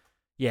 sewers.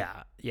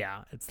 Yeah.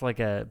 It's like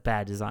a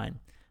bad design.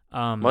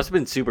 Must have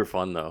been super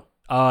fun, though.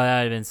 Oh,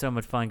 that would have been so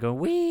much fun going,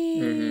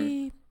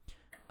 wee!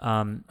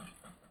 Mm-hmm.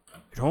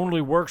 It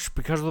only works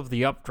because of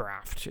the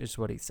updraft, is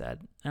what he said.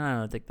 And I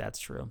don't think that's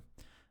true.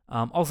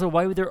 Also,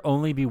 why would there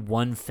only be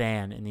 1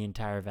 fan in the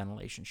entire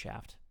ventilation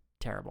shaft?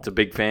 Terrible. It's a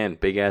big fan,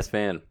 big ass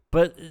fan.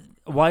 But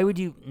why would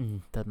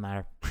you? Doesn't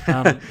matter.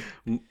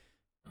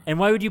 And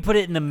why would you put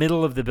it in the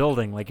middle of the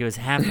building, like it was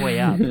halfway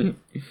up?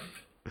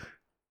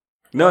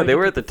 No, they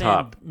were at the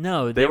top.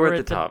 No, they were at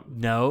the top.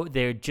 No,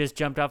 they just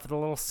jumped off of the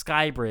little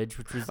sky bridge,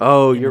 which was.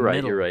 Oh, in you're the right.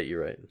 middle. You're right.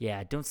 You're right.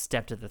 Yeah, don't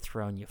step to the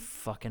throne, you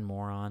fucking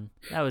moron.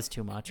 That was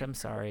too much. I'm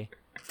sorry.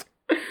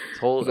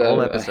 Whole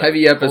episode. A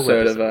heavy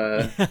episode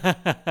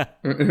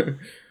of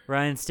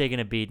Ryan's taking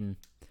a beating.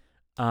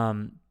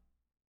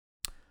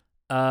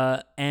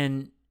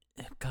 And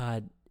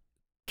God,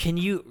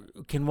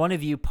 can one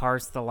of you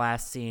parse the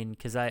last scene?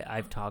 Because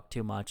I've talked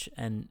too much,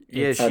 and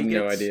I have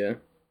no idea.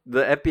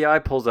 The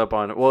FBI pulls up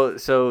on. Well,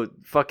 so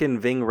fucking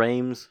Ving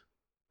Rhames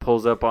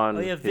pulls up on.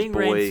 Oh yeah, his Ving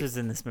boy. Rhames was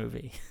in this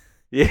movie.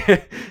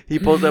 Yeah, he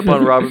pulls up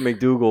on Robert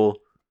McDougal,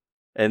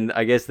 and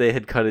I guess they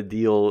had cut a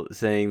deal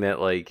saying that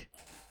like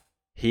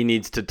he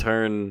needs to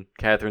turn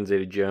Catherine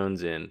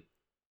Zeta-Jones in.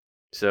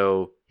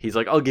 So he's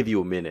like, "I'll give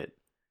you a minute."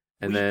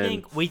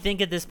 And we think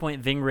at this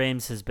point Ving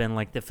Rhames has been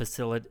like the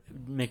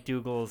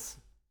McDougal's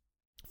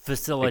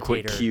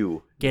facilitator,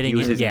 Q. Getting he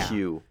was him, his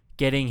Q,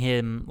 getting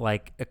him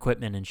like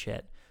equipment and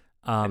shit.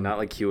 And not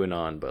like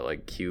QAnon, but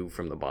like Q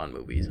from the Bond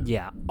movies.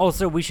 Yeah.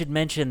 Also, we should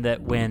mention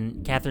that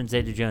when Catherine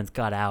Zeta-Jones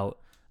got out,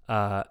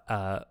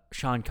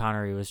 Sean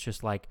Connery was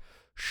just like,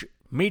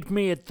 "Meet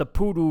me at the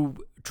Poodoo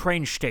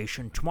train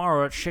station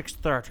tomorrow at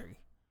 6:30.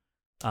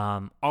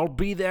 I'll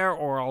be there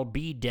or I'll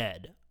be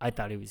dead." I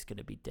thought he was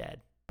gonna be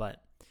dead,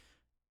 but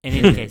in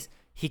any case,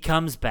 he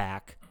comes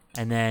back,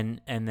 and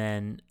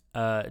then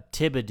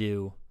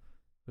Thibodeau,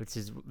 which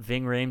is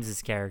Ving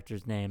Rhames'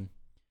 character's name,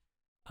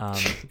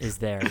 is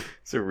there.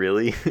 So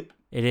really?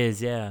 It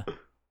is, yeah.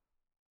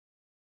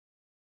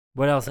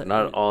 What else?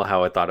 Not all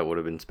how I thought it would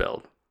have been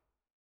spelled.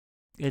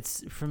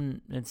 It's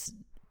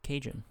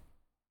Cajun.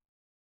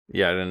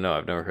 Yeah, I don't know.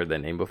 I've never heard that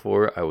name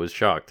before. I was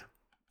shocked.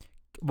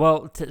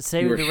 Well, to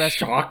say you the rest.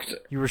 Shocked?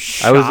 You were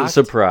shocked. I was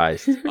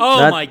surprised.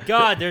 Oh my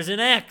God! There's an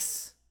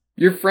X.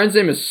 Your friend's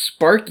name is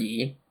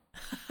Sparky.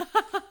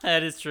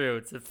 That is true.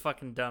 It's a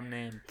fucking dumb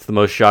name. It's the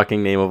most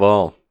shocking name of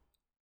all.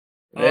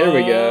 There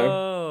we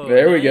go.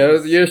 There we go.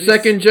 Nice. Your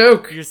second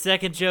joke. Your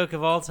second joke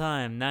of all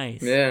time.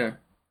 Nice. Yeah.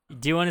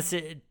 Do you want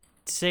to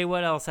say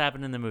what else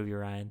happened in the movie,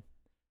 Ryan?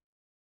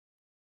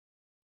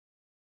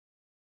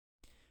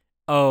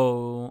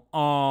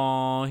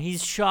 Oh,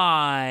 he's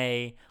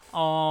shy.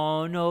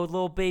 Oh no,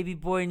 little baby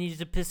boy needs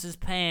to piss his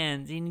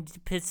pants. He needs to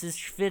piss his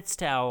schwitz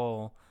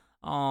towel.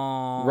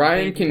 Oh,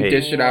 Ryan can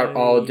dish boy. it out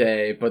all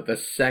day, but the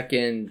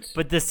second.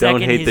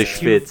 Don't hate the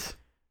schwitz.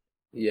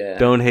 Yeah.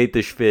 Don't hate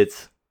the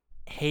schwitz.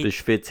 The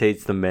schwitz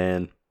hates the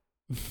man.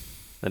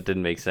 That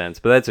didn't make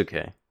sense, but that's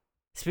okay.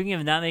 Speaking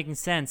of not making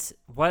sense,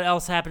 what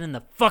else happened in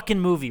the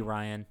fucking movie,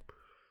 Ryan?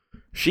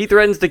 She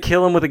threatens to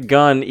kill him with a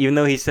gun, even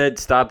though he said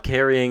stop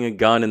carrying a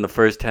gun in the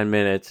first 10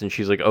 minutes, and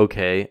she's like,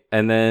 okay.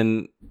 And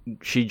then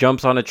she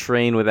jumps on a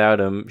train without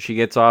him. She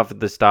gets off at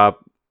the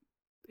stop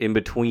in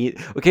between.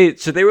 Okay,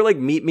 so they were like,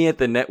 meet me at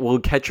the net. We'll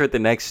catch her at the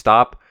next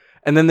stop,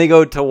 and then they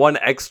go to one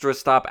extra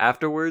stop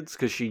afterwards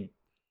because she,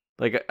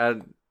 like, I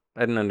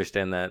didn't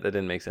understand that. That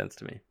didn't make sense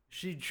to me.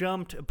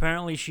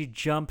 Apparently she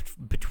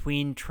jumped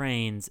between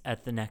trains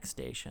at the next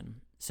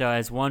station. So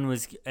as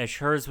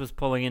hers was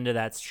pulling into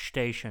that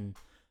station,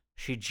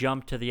 she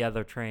jumped to the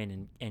other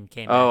train and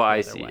came back the I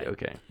other see. way.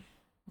 Okay.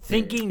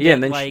 Thinking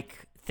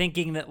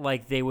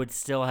that they would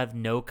still have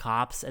no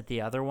cops at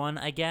the other one,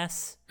 I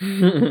guess.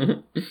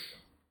 Yeah,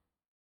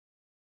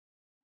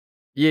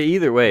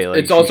 either way. Like,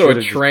 it's also a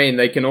train.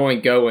 They can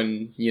only go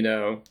in,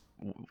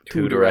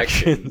 two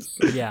directions.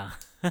 Yeah.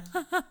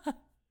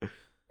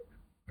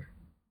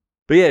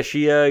 But yeah,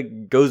 she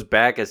goes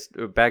back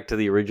to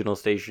the original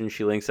station.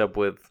 She links up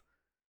with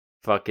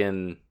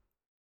fucking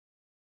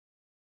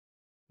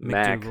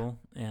Mac. McDougal,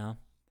 yeah.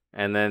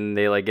 And then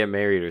they like get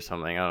married or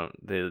something.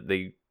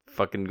 They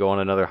fucking go on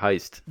another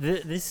heist.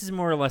 This is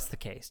more or less the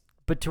case.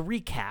 But to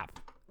recap,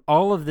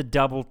 all of the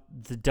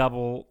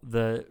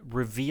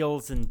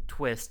reveals and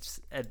twists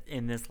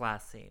in this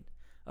last scene.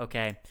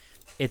 Okay,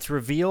 it's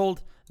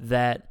revealed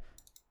that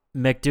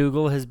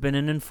McDougal has been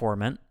an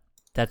informant.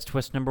 That's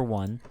twist number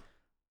 1.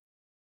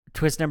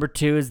 Twist number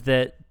 2 is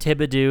that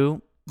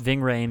Thibodeau,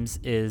 Ving Rhames,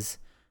 is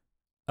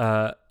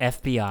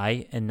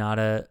FBI and not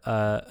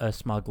a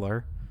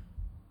smuggler.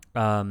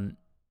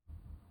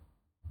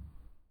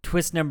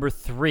 Twist number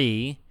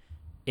 3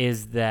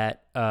 is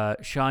that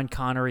Sean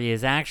Connery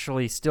is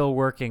actually still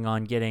working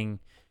on getting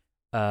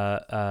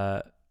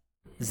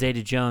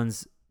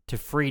Zeta-Jones to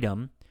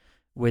freedom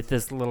with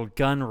this little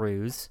gun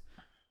ruse.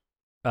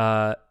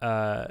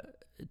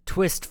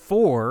 Twist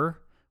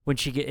 4 when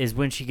she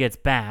gets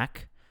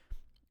back.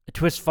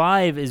 Twist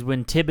 5 is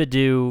when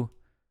Thibodeau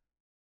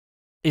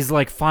is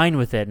like fine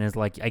with it and is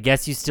like, I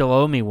guess you still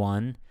owe me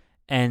one.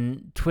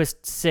 And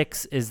twist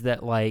 6 is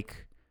that,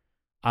 like,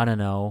 I don't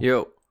know.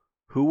 Yo,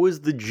 who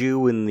was the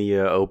Jew in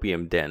the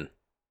opium den?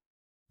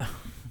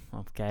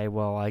 Okay,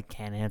 well, I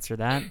can't answer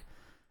that.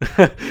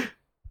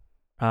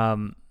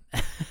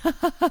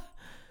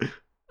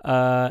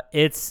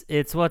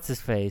 It's what's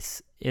his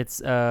face.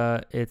 It's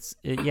what's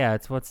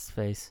his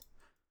face.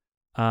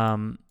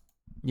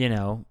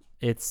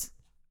 It's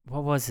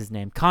what was his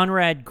name?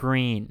 Conrad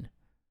Green.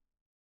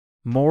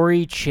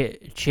 Maury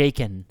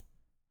Chaykin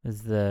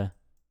was the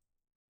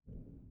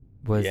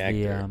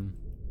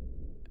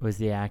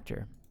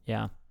actor.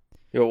 Yeah.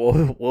 Yo,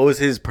 what was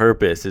his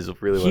purpose? Is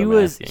really what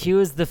I'm asking. He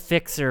was the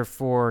fixer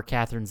for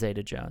Catherine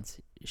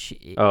Zeta-Jones.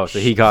 So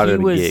he got her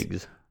the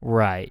gigs.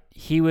 Right.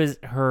 He was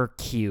her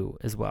Q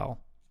as well.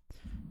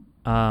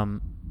 Yeah.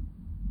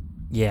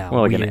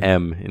 More like an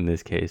M in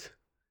this case.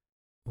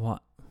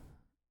 What?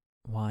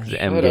 Why? Because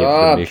M gave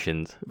the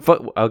missions.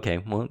 Okay,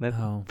 well,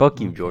 fuck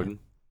you, okay. Jordan.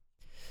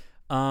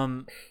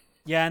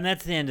 Yeah, and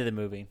that's the end of the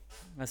movie.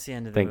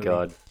 Thank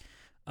God.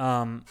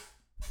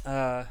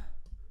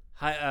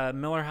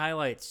 Miller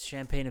highlights,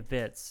 Champagne of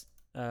Bits.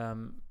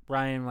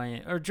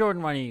 Ryan,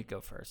 Jordan, why don't you go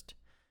first?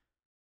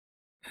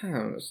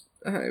 It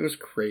was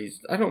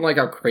crazy. I don't like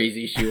how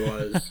crazy she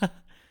was.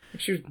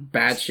 She was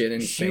batshit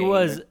insane. She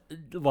was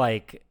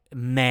like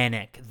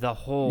manic the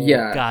whole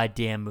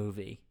goddamn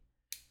movie.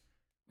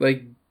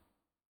 Like,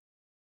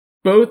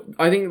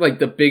 I think like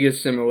the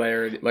biggest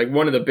similarity, like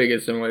one of the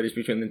biggest similarities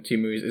between the two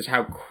movies is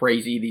how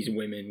crazy these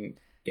women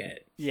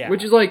get. Yeah.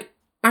 Which is like,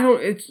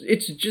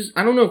 it's just,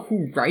 I don't know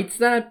who writes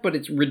that, but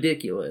it's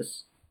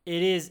ridiculous.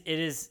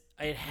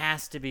 It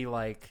has to be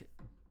like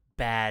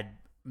bad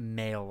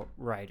male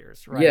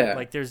writers, right? Yeah.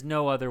 Like there's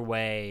no other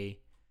way.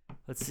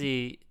 Let's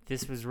see.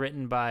 This was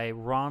written by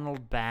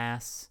Ronald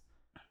Bass,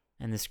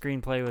 and the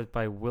screenplay was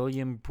by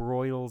William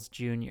Broyles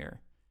Jr.,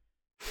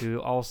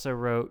 who also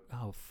wrote.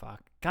 Oh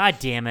fuck! God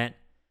damn it!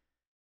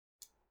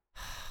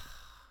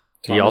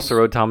 He also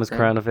wrote Thomas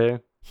Crown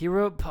Affair. He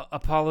wrote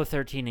Apollo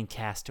 13 and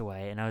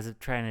Castaway, and I was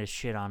trying to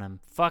shit on him.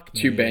 Fuck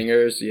me. 2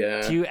 bangers,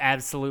 yeah. 2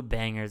 absolute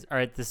bangers. All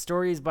right, the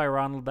story is by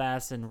Ronald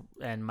Bass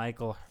and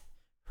Michael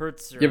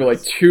Hertzer. Yeah, but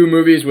like 2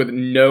 movies with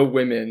no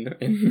women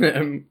in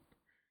them.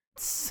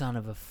 Son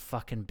of a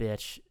fucking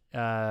bitch.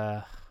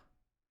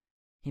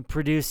 He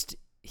produced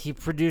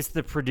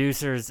The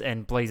Producers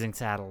and Blazing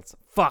Saddles.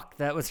 Fuck,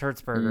 that was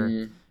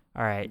Hertzberger.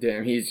 All right.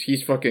 Damn,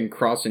 he's fucking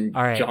crossing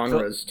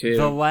genres too.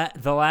 The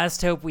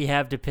last hope we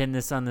have to pin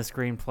this on the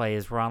screenplay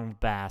is Ronald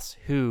Bass,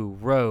 who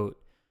wrote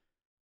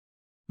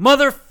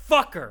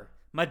Motherfucker,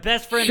 My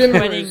Best Friend's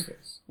Wedding,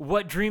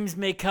 What Dreams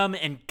May Come,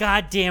 and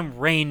goddamn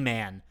Rain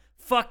Man.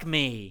 Fuck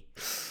me.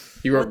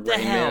 He wrote what the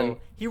Rain hell? Man?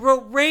 He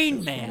wrote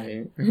Rain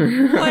Man.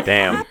 What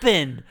Damn.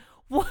 happened?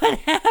 What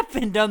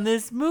happened on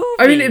this movie?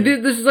 I mean,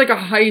 this is like a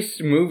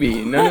heist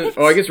movie.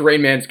 I guess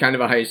Rain Man's kind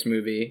of a heist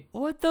movie.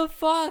 What the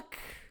fuck?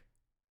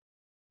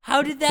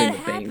 How did that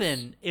happen?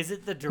 Things. Is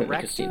it the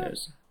director?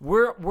 Casinos.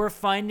 We're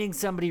finding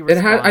somebody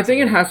responsible. I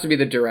think it has to be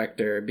the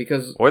director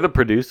because or the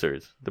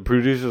producers. The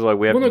producers are like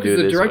we have to do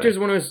this. The director's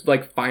way. one of his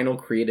like final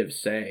creative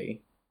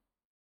say.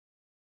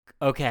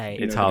 Okay.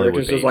 It's the Hollywood.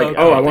 director's just baby. like,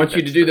 Okay. oh, I don't want think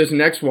you to that's do the- this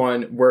next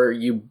one where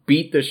you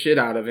beat the shit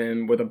out of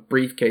him with a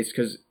briefcase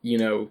because you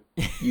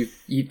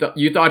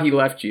thought he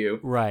left you,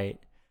 Right.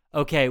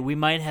 Okay, we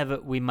might have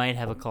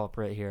a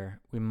culprit here.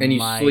 and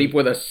you sleep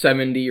with a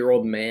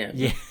 70-year-old man.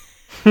 Yeah.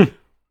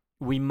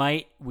 we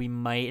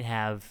might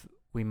have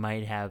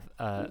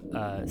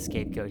a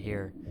scapegoat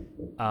here.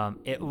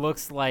 It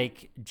looks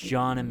like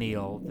John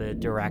Emile, the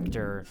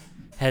director,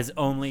 has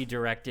only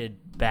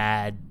directed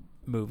bad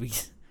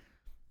movies.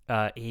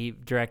 He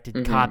directed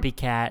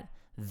Copycat,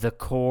 The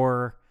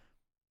Core,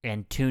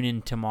 and Tune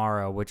In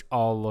Tomorrow, which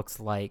all looks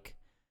like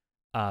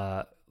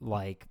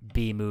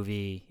B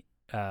movie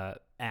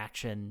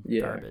action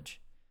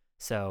garbage.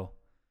 So,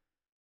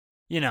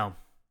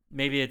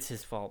 maybe it's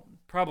his fault.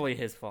 Probably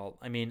his fault.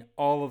 I mean,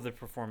 all of the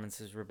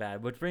performances were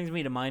bad, which brings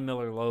me to my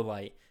Miller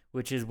lowlight,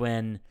 which is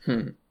when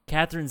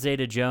Catherine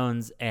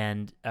Zeta-Jones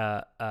and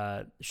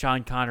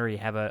Sean Connery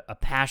have a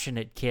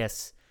passionate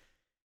kiss.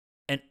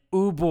 And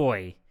ooh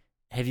boy,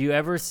 have you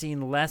ever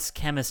seen less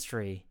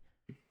chemistry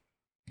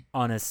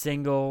on a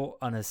single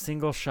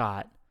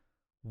shot?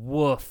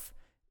 Woof.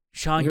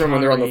 Sean Connery,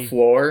 when they're on the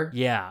floor?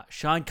 Yeah,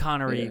 Sean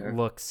Connery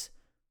looks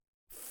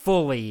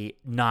fully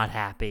not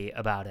happy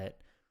about it.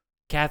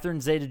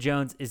 Catherine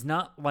Zeta-Jones is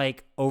not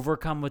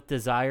overcome with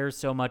desire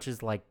so much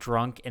as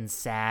drunk and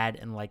sad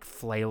and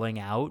flailing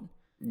out.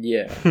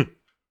 Yeah.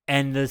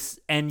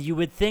 And you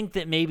would think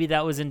that maybe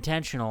that was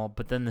intentional,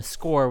 but then the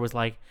score was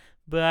like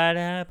ba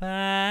da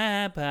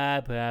ba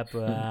ba ba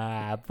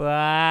ba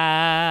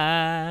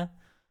ba.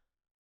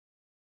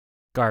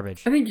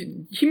 Garbage. I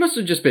think he must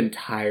have just been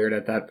tired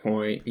at that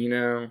point,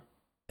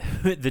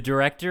 The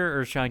director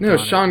or Sean No,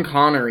 Connery? Sean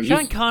Connery.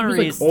 Sean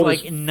Connery is old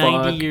as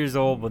 90 fuck. years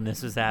old when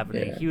this was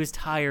happening. Yeah. He was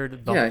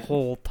tired the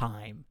whole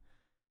time.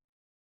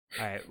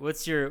 All right,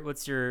 what's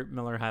your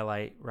Miller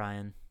highlight,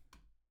 Ryan?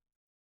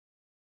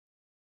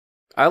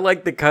 I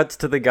like the cuts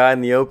to the guy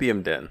in the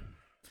opium den.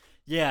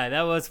 Yeah,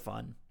 that was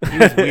fun. He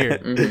was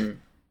weird. Mhm.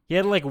 He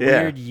had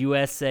weird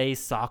USA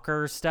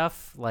soccer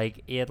stuff.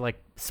 He had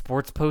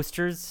sports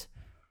posters.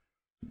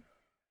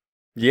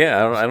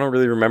 Yeah, I don't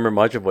really remember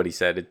much of what he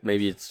said.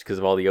 Maybe it's because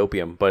of all the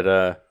opium,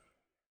 but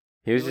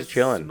he was just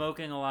chilling.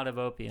 Smoking a lot of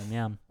opium,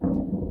 yeah.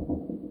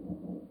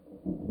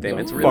 Damn,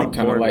 it's a really fuck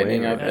ton of pouring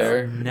lightning rain out right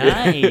there.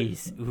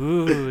 Nice.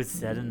 Ooh,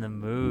 set in the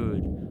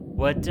mood.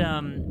 What,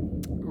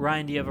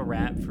 Ryan, do you have a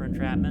rap for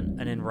Entrapment?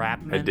 An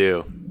enrapment? I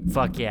do.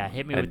 Fuck yeah,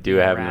 hit me I with do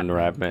the have an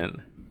enrapment.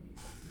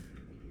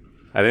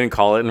 I didn't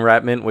call it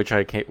enrapment, which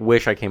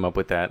wish I came up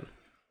with that.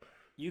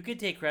 You could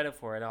take credit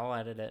for it. I'll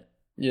edit it.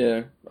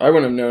 Yeah. I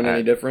wouldn't have known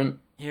any different.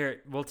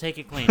 Here, we'll take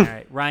it clean. All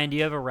right. Ryan, do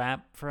you have a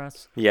rap for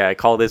us? Yeah, I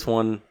call this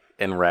one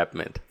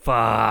enrapment.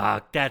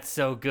 Fuck, that's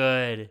so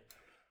good.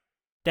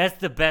 That's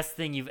the best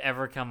thing you've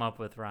ever come up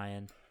with,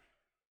 Ryan.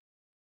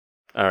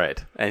 All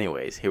right.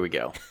 Anyways, here we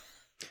go.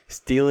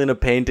 Stealing a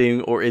painting,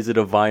 or is it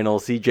a vinyl?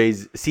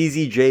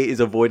 CZJ is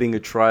avoiding a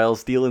trial,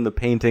 stealing the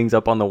paintings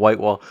up on the white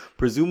wall,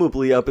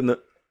 presumably up in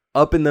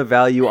the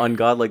value on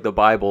God like the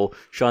Bible.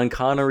 Sean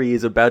Connery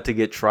is about to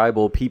get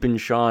tribal. Peepin'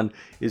 Sean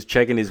is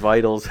checking his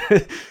vitals.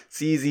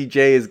 CZJ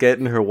is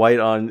getting her white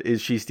on.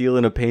 Is she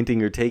stealing a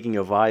painting or taking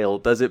a vial?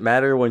 Does it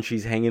matter when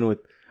she's hanging with...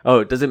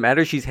 Oh, does it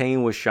matter she's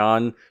hanging with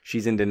Sean?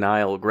 She's in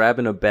denial.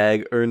 Grabbing a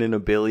bag, earning a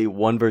billy.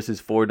 1 versus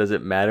 4, does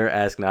it matter?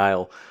 Ask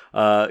Niall.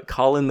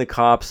 Calling the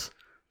cops.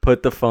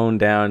 Put the phone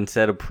down,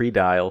 set a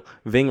pre-dial.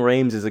 Ving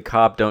Rhames is a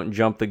cop, don't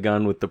jump the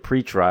gun with the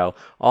pre-trial.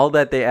 All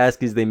that they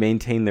ask is they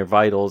maintain their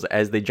vitals.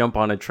 As they jump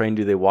on a train,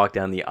 do they walk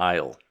down the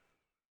aisle?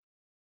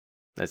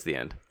 That's the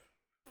end.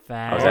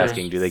 I was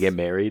asking, do they get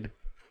married?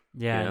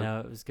 Yeah, Yeah. no,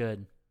 it was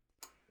good.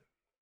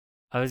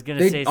 I was going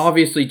to They say...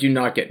 obviously do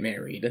not get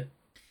married.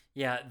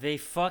 Yeah, they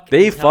fuck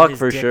They until fuck his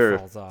for dick sure.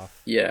 falls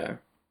off. Yeah.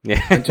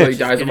 Yeah. Until he Which is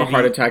dies of a gonna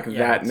heart be- attack yeah,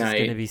 that it's night.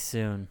 going to be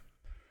soon.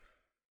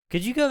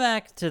 Could you go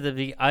back to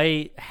the...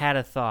 I had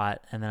a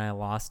thought, and then I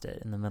lost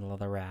it in the middle of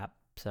the rap.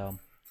 So,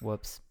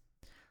 whoops.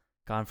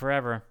 Gone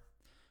forever.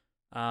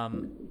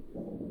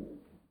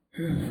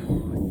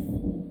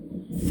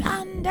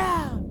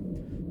 Thunder!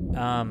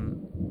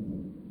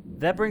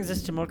 That brings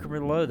us to Milk and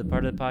Reload, the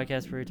part of the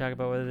podcast where we talk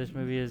about whether this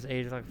movie is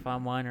aged like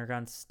fine wine or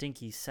gone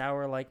stinky,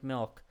 sour like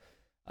milk.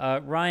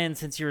 Ryan,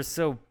 since you were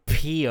so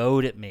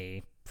PO'd at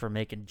me for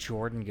making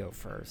Jordan go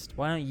first,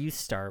 why don't you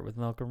start with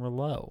Milk and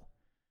Reload?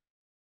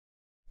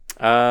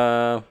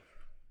 I'd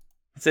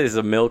say this is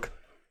a milk.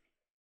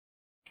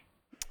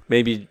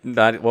 Maybe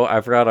not. Well,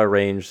 I forgot our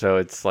range, so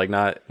it's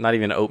not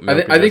even oat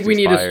milk. I think we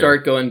need to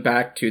start going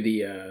back to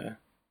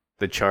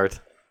the chart.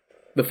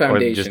 The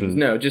foundations.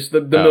 No, just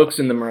the milks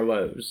and the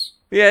Merlots.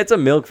 Yeah, it's a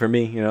milk for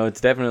me.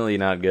 It's definitely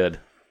not good.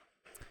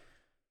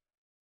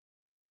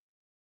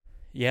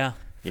 Yeah,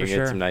 You for get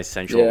sure. some nice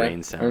Central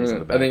Rain sounds in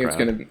the background. I think it's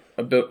going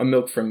to be a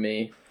milk from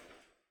me.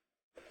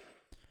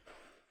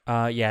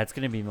 Yeah, it's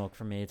gonna be milk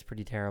for me. It's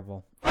pretty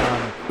terrible.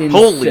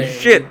 Holy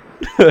shit!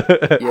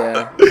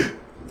 Yeah,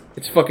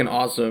 it's fucking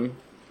awesome.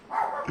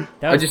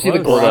 That I was just see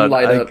the close. ground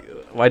light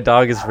up. My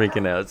dog is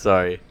freaking out.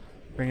 Sorry.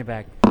 Bring it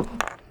back.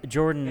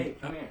 Jordan, Hey,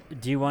 come here.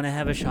 do you want to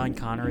have a Sean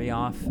Connery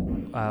off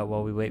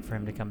while we wait for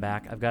him to come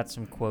back? I've got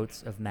some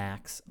quotes of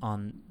Max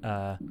on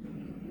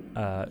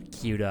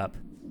queued up.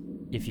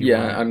 If you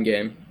want. I'm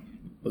game.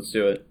 Let's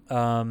do it.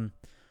 All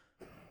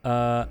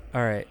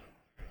right.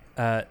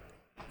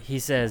 He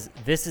says,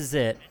 "This is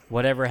it.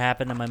 Whatever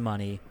happened to my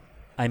money?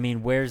 I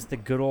mean, where's the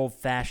good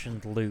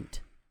old-fashioned loot?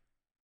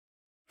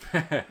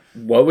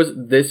 What was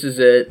this? Is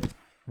it?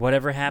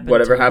 Whatever happened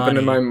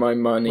To money? my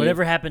money?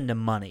 Whatever happened to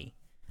money?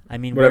 I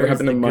mean, Whatever where's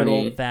happened the to good money?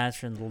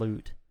 old-fashioned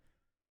loot?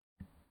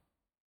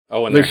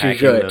 Oh, and they're This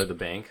is hacking it. the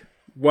bank.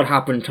 What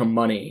happened to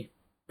money?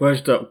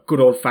 Where's the good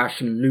old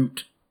fashioned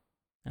loot?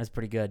 That's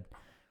pretty good.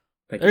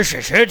 Thank you. This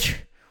is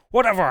it.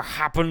 Whatever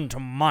happened to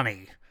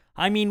money?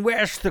 I mean,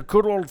 where's the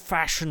good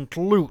old-fashioned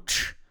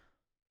loot?"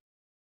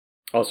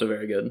 Also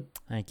very good.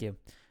 Thank you.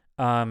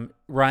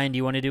 Ryan, do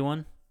you want to do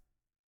one?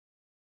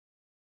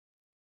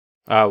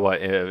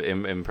 What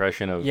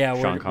impression of Yeah,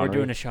 Sean we're Connery?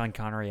 doing a Sean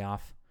Connery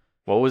off.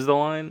 What was the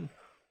line?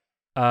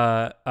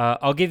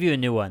 I'll give you a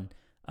new one.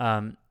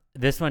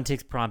 This one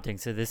takes prompting.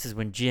 So this is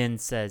when Jin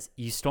says,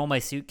 "You stole my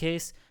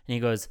suitcase," and he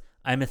goes,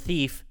 "I'm a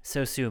thief,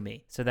 so sue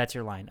me." So that's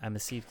your line. I'm a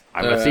thief.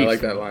 I'm a thief. I like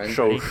that line.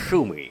 So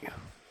sue me.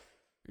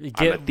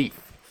 I'm a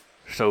thief.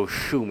 So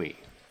sue me.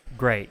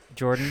 Great,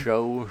 Jordan.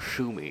 So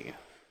sue me.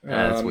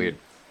 That's weird.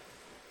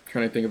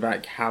 Trying to think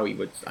about how he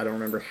would. I don't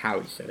remember how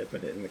he said it,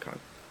 but in the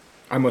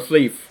I'm a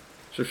thief,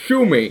 so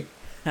sue me.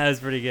 That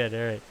was pretty good.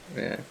 All right.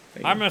 Yeah.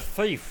 I'm a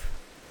thief,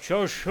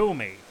 so sue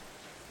me.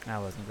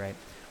 That wasn't great.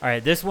 All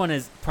right, this one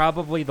is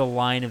probably the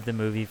line of the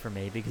movie for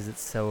me because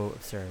it's so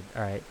absurd.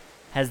 All right.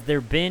 Has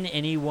there been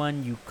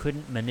anyone you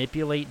couldn't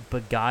manipulate,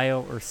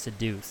 beguile, or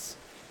seduce?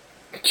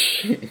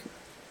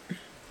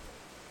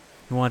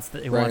 Who wants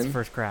the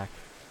first crack?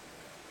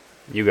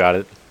 You got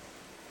it.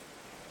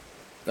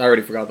 I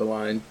already forgot the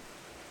line.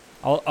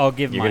 I'll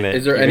give You're mine. gonna,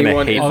 Is there you're gonna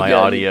anyone- hate I'll my get-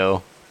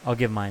 audio. I'll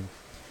give mine.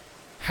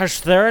 Has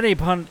there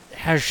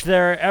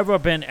ever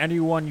been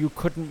anyone you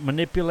couldn't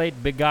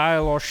manipulate,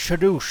 beguile, or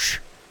seduce?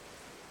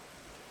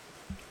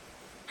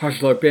 Has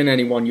there been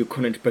anyone you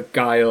couldn't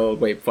beguile?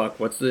 Wait, fuck.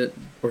 What's it?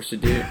 Or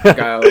seduce?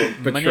 Beguile,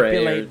 betray.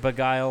 Manipulate,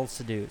 beguile,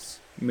 seduce.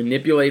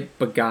 Manipulate,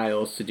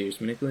 beguile,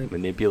 seduce. Manipulate.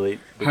 Manipulate.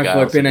 Has there beguile,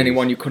 been seduce.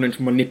 anyone you couldn't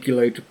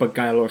manipulate,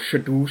 beguile, or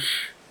seduce?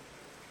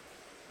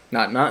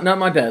 Not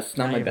my best.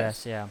 Not my your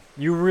best. Yeah.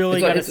 You really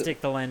It's like- got to it's-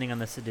 stick the landing on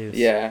the seduce.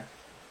 Yeah.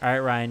 All right,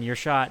 Ryan, your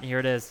shot. Here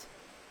it is.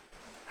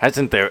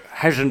 Hasn't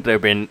there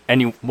been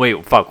any?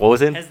 Wait, fuck. What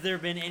was it? Has there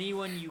been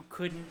anyone you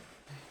couldn't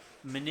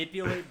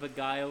manipulate,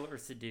 beguile, or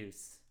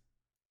seduce?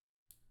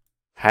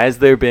 Has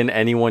there been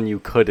anyone you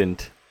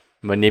couldn't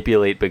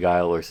manipulate,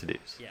 beguile, or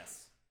seduce?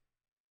 Yes.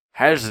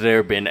 Has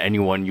there been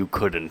anyone you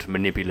couldn't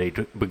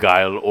manipulate,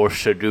 beguile, or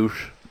seduce?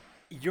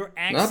 Your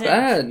accent,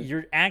 bad.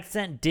 Your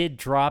accent did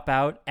drop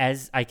out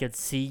as I could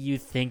see you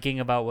thinking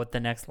about what the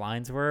next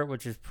lines were,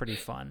 which is pretty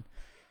fun.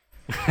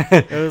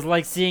 It was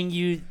like seeing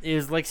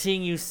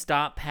you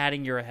stop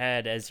patting your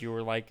head as you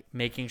were like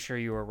making sure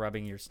you were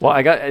rubbing your stomach. Well,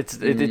 I got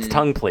it's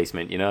tongue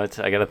placement, you know.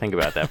 I got to think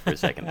about that for a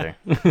second there.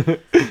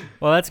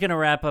 Well, that's gonna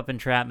wrap up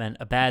Entrapment,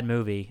 a bad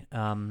movie.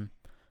 You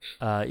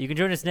can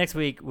join us next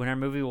week when our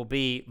movie will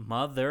be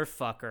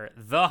Motherfucker,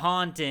 The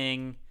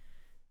Haunting.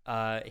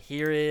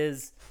 Here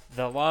is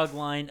the log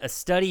line. A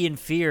study in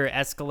fear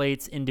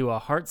escalates into a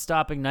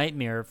heart-stopping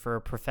nightmare for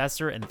a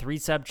professor and 3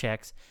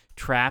 subjects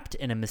trapped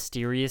in a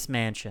mysterious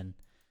mansion.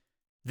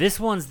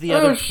 This one's the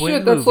other twin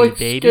shit, that's movie, like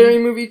baby. Scary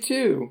Movie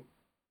 2.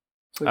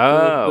 It's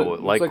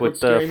Like it's with what the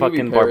Scary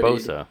fucking Movie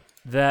parodied. Barbosa.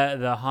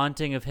 The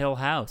Haunting of Hill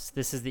House.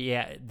 This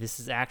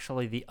is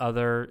actually the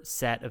other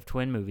set of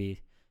twin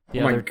movie. Oh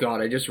my god,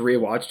 I just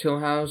rewatched Hill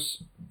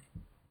House.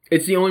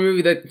 It's the only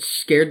movie that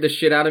scared the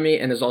shit out of me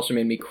and has also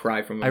made me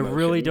cry from I emotion.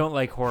 really don't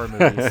like horror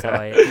movies, so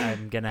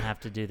I'm gonna have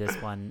to do this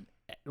one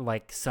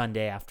like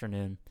Sunday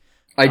afternoon.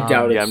 I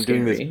doubt it's yeah, I'm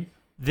doing this- scary.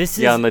 This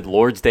is Yeah, on the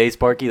Lord's Day,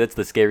 Sparky. That's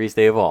the scariest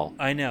day of all.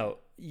 I know.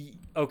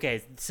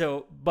 Okay,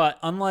 so but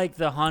unlike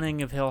the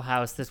Haunting of Hill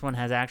House, this one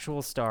has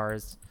actual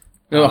stars.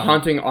 No, the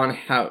Haunting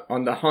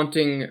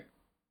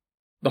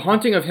The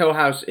Haunting of Hill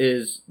House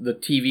is the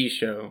TV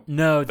show.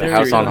 No, The there's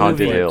House a on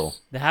Haunted movie. Hill.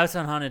 The House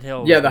on Haunted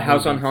Hill. Yeah, was the House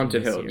movie on from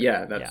Haunted this Hill. year.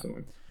 Yeah, that's the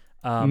one.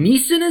 Um,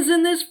 Neeson is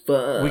in this.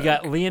 Fuck. We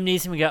got Liam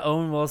Neeson, we got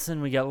Owen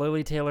Wilson, we got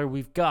Lily Taylor,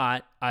 we've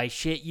got, I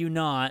shit you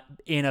not,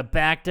 in a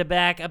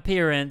back-to-back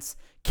appearance,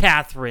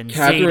 Catherine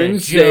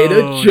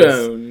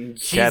Zeta-Jones.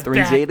 She's Catherine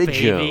back, Zeta-Jones.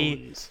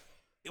 baby.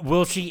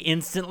 Will she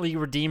instantly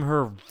redeem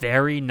her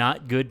very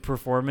not good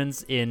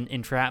performance in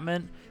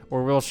Entrapment,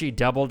 or will she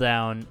double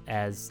down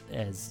as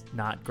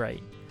not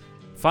great?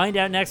 Find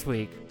out next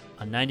week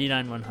on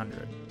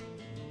 99-100.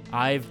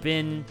 I've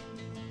been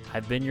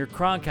your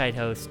Cronkite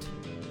host,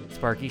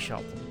 Sparky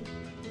Shelton.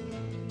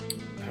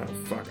 Oh,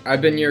 fuck.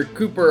 I've been your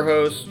Cooper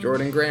host,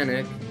 Jordan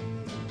Granick.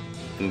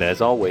 And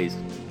as always,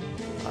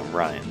 I'm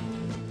Ryan.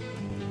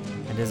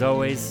 And as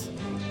always,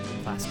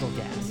 classical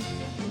gas.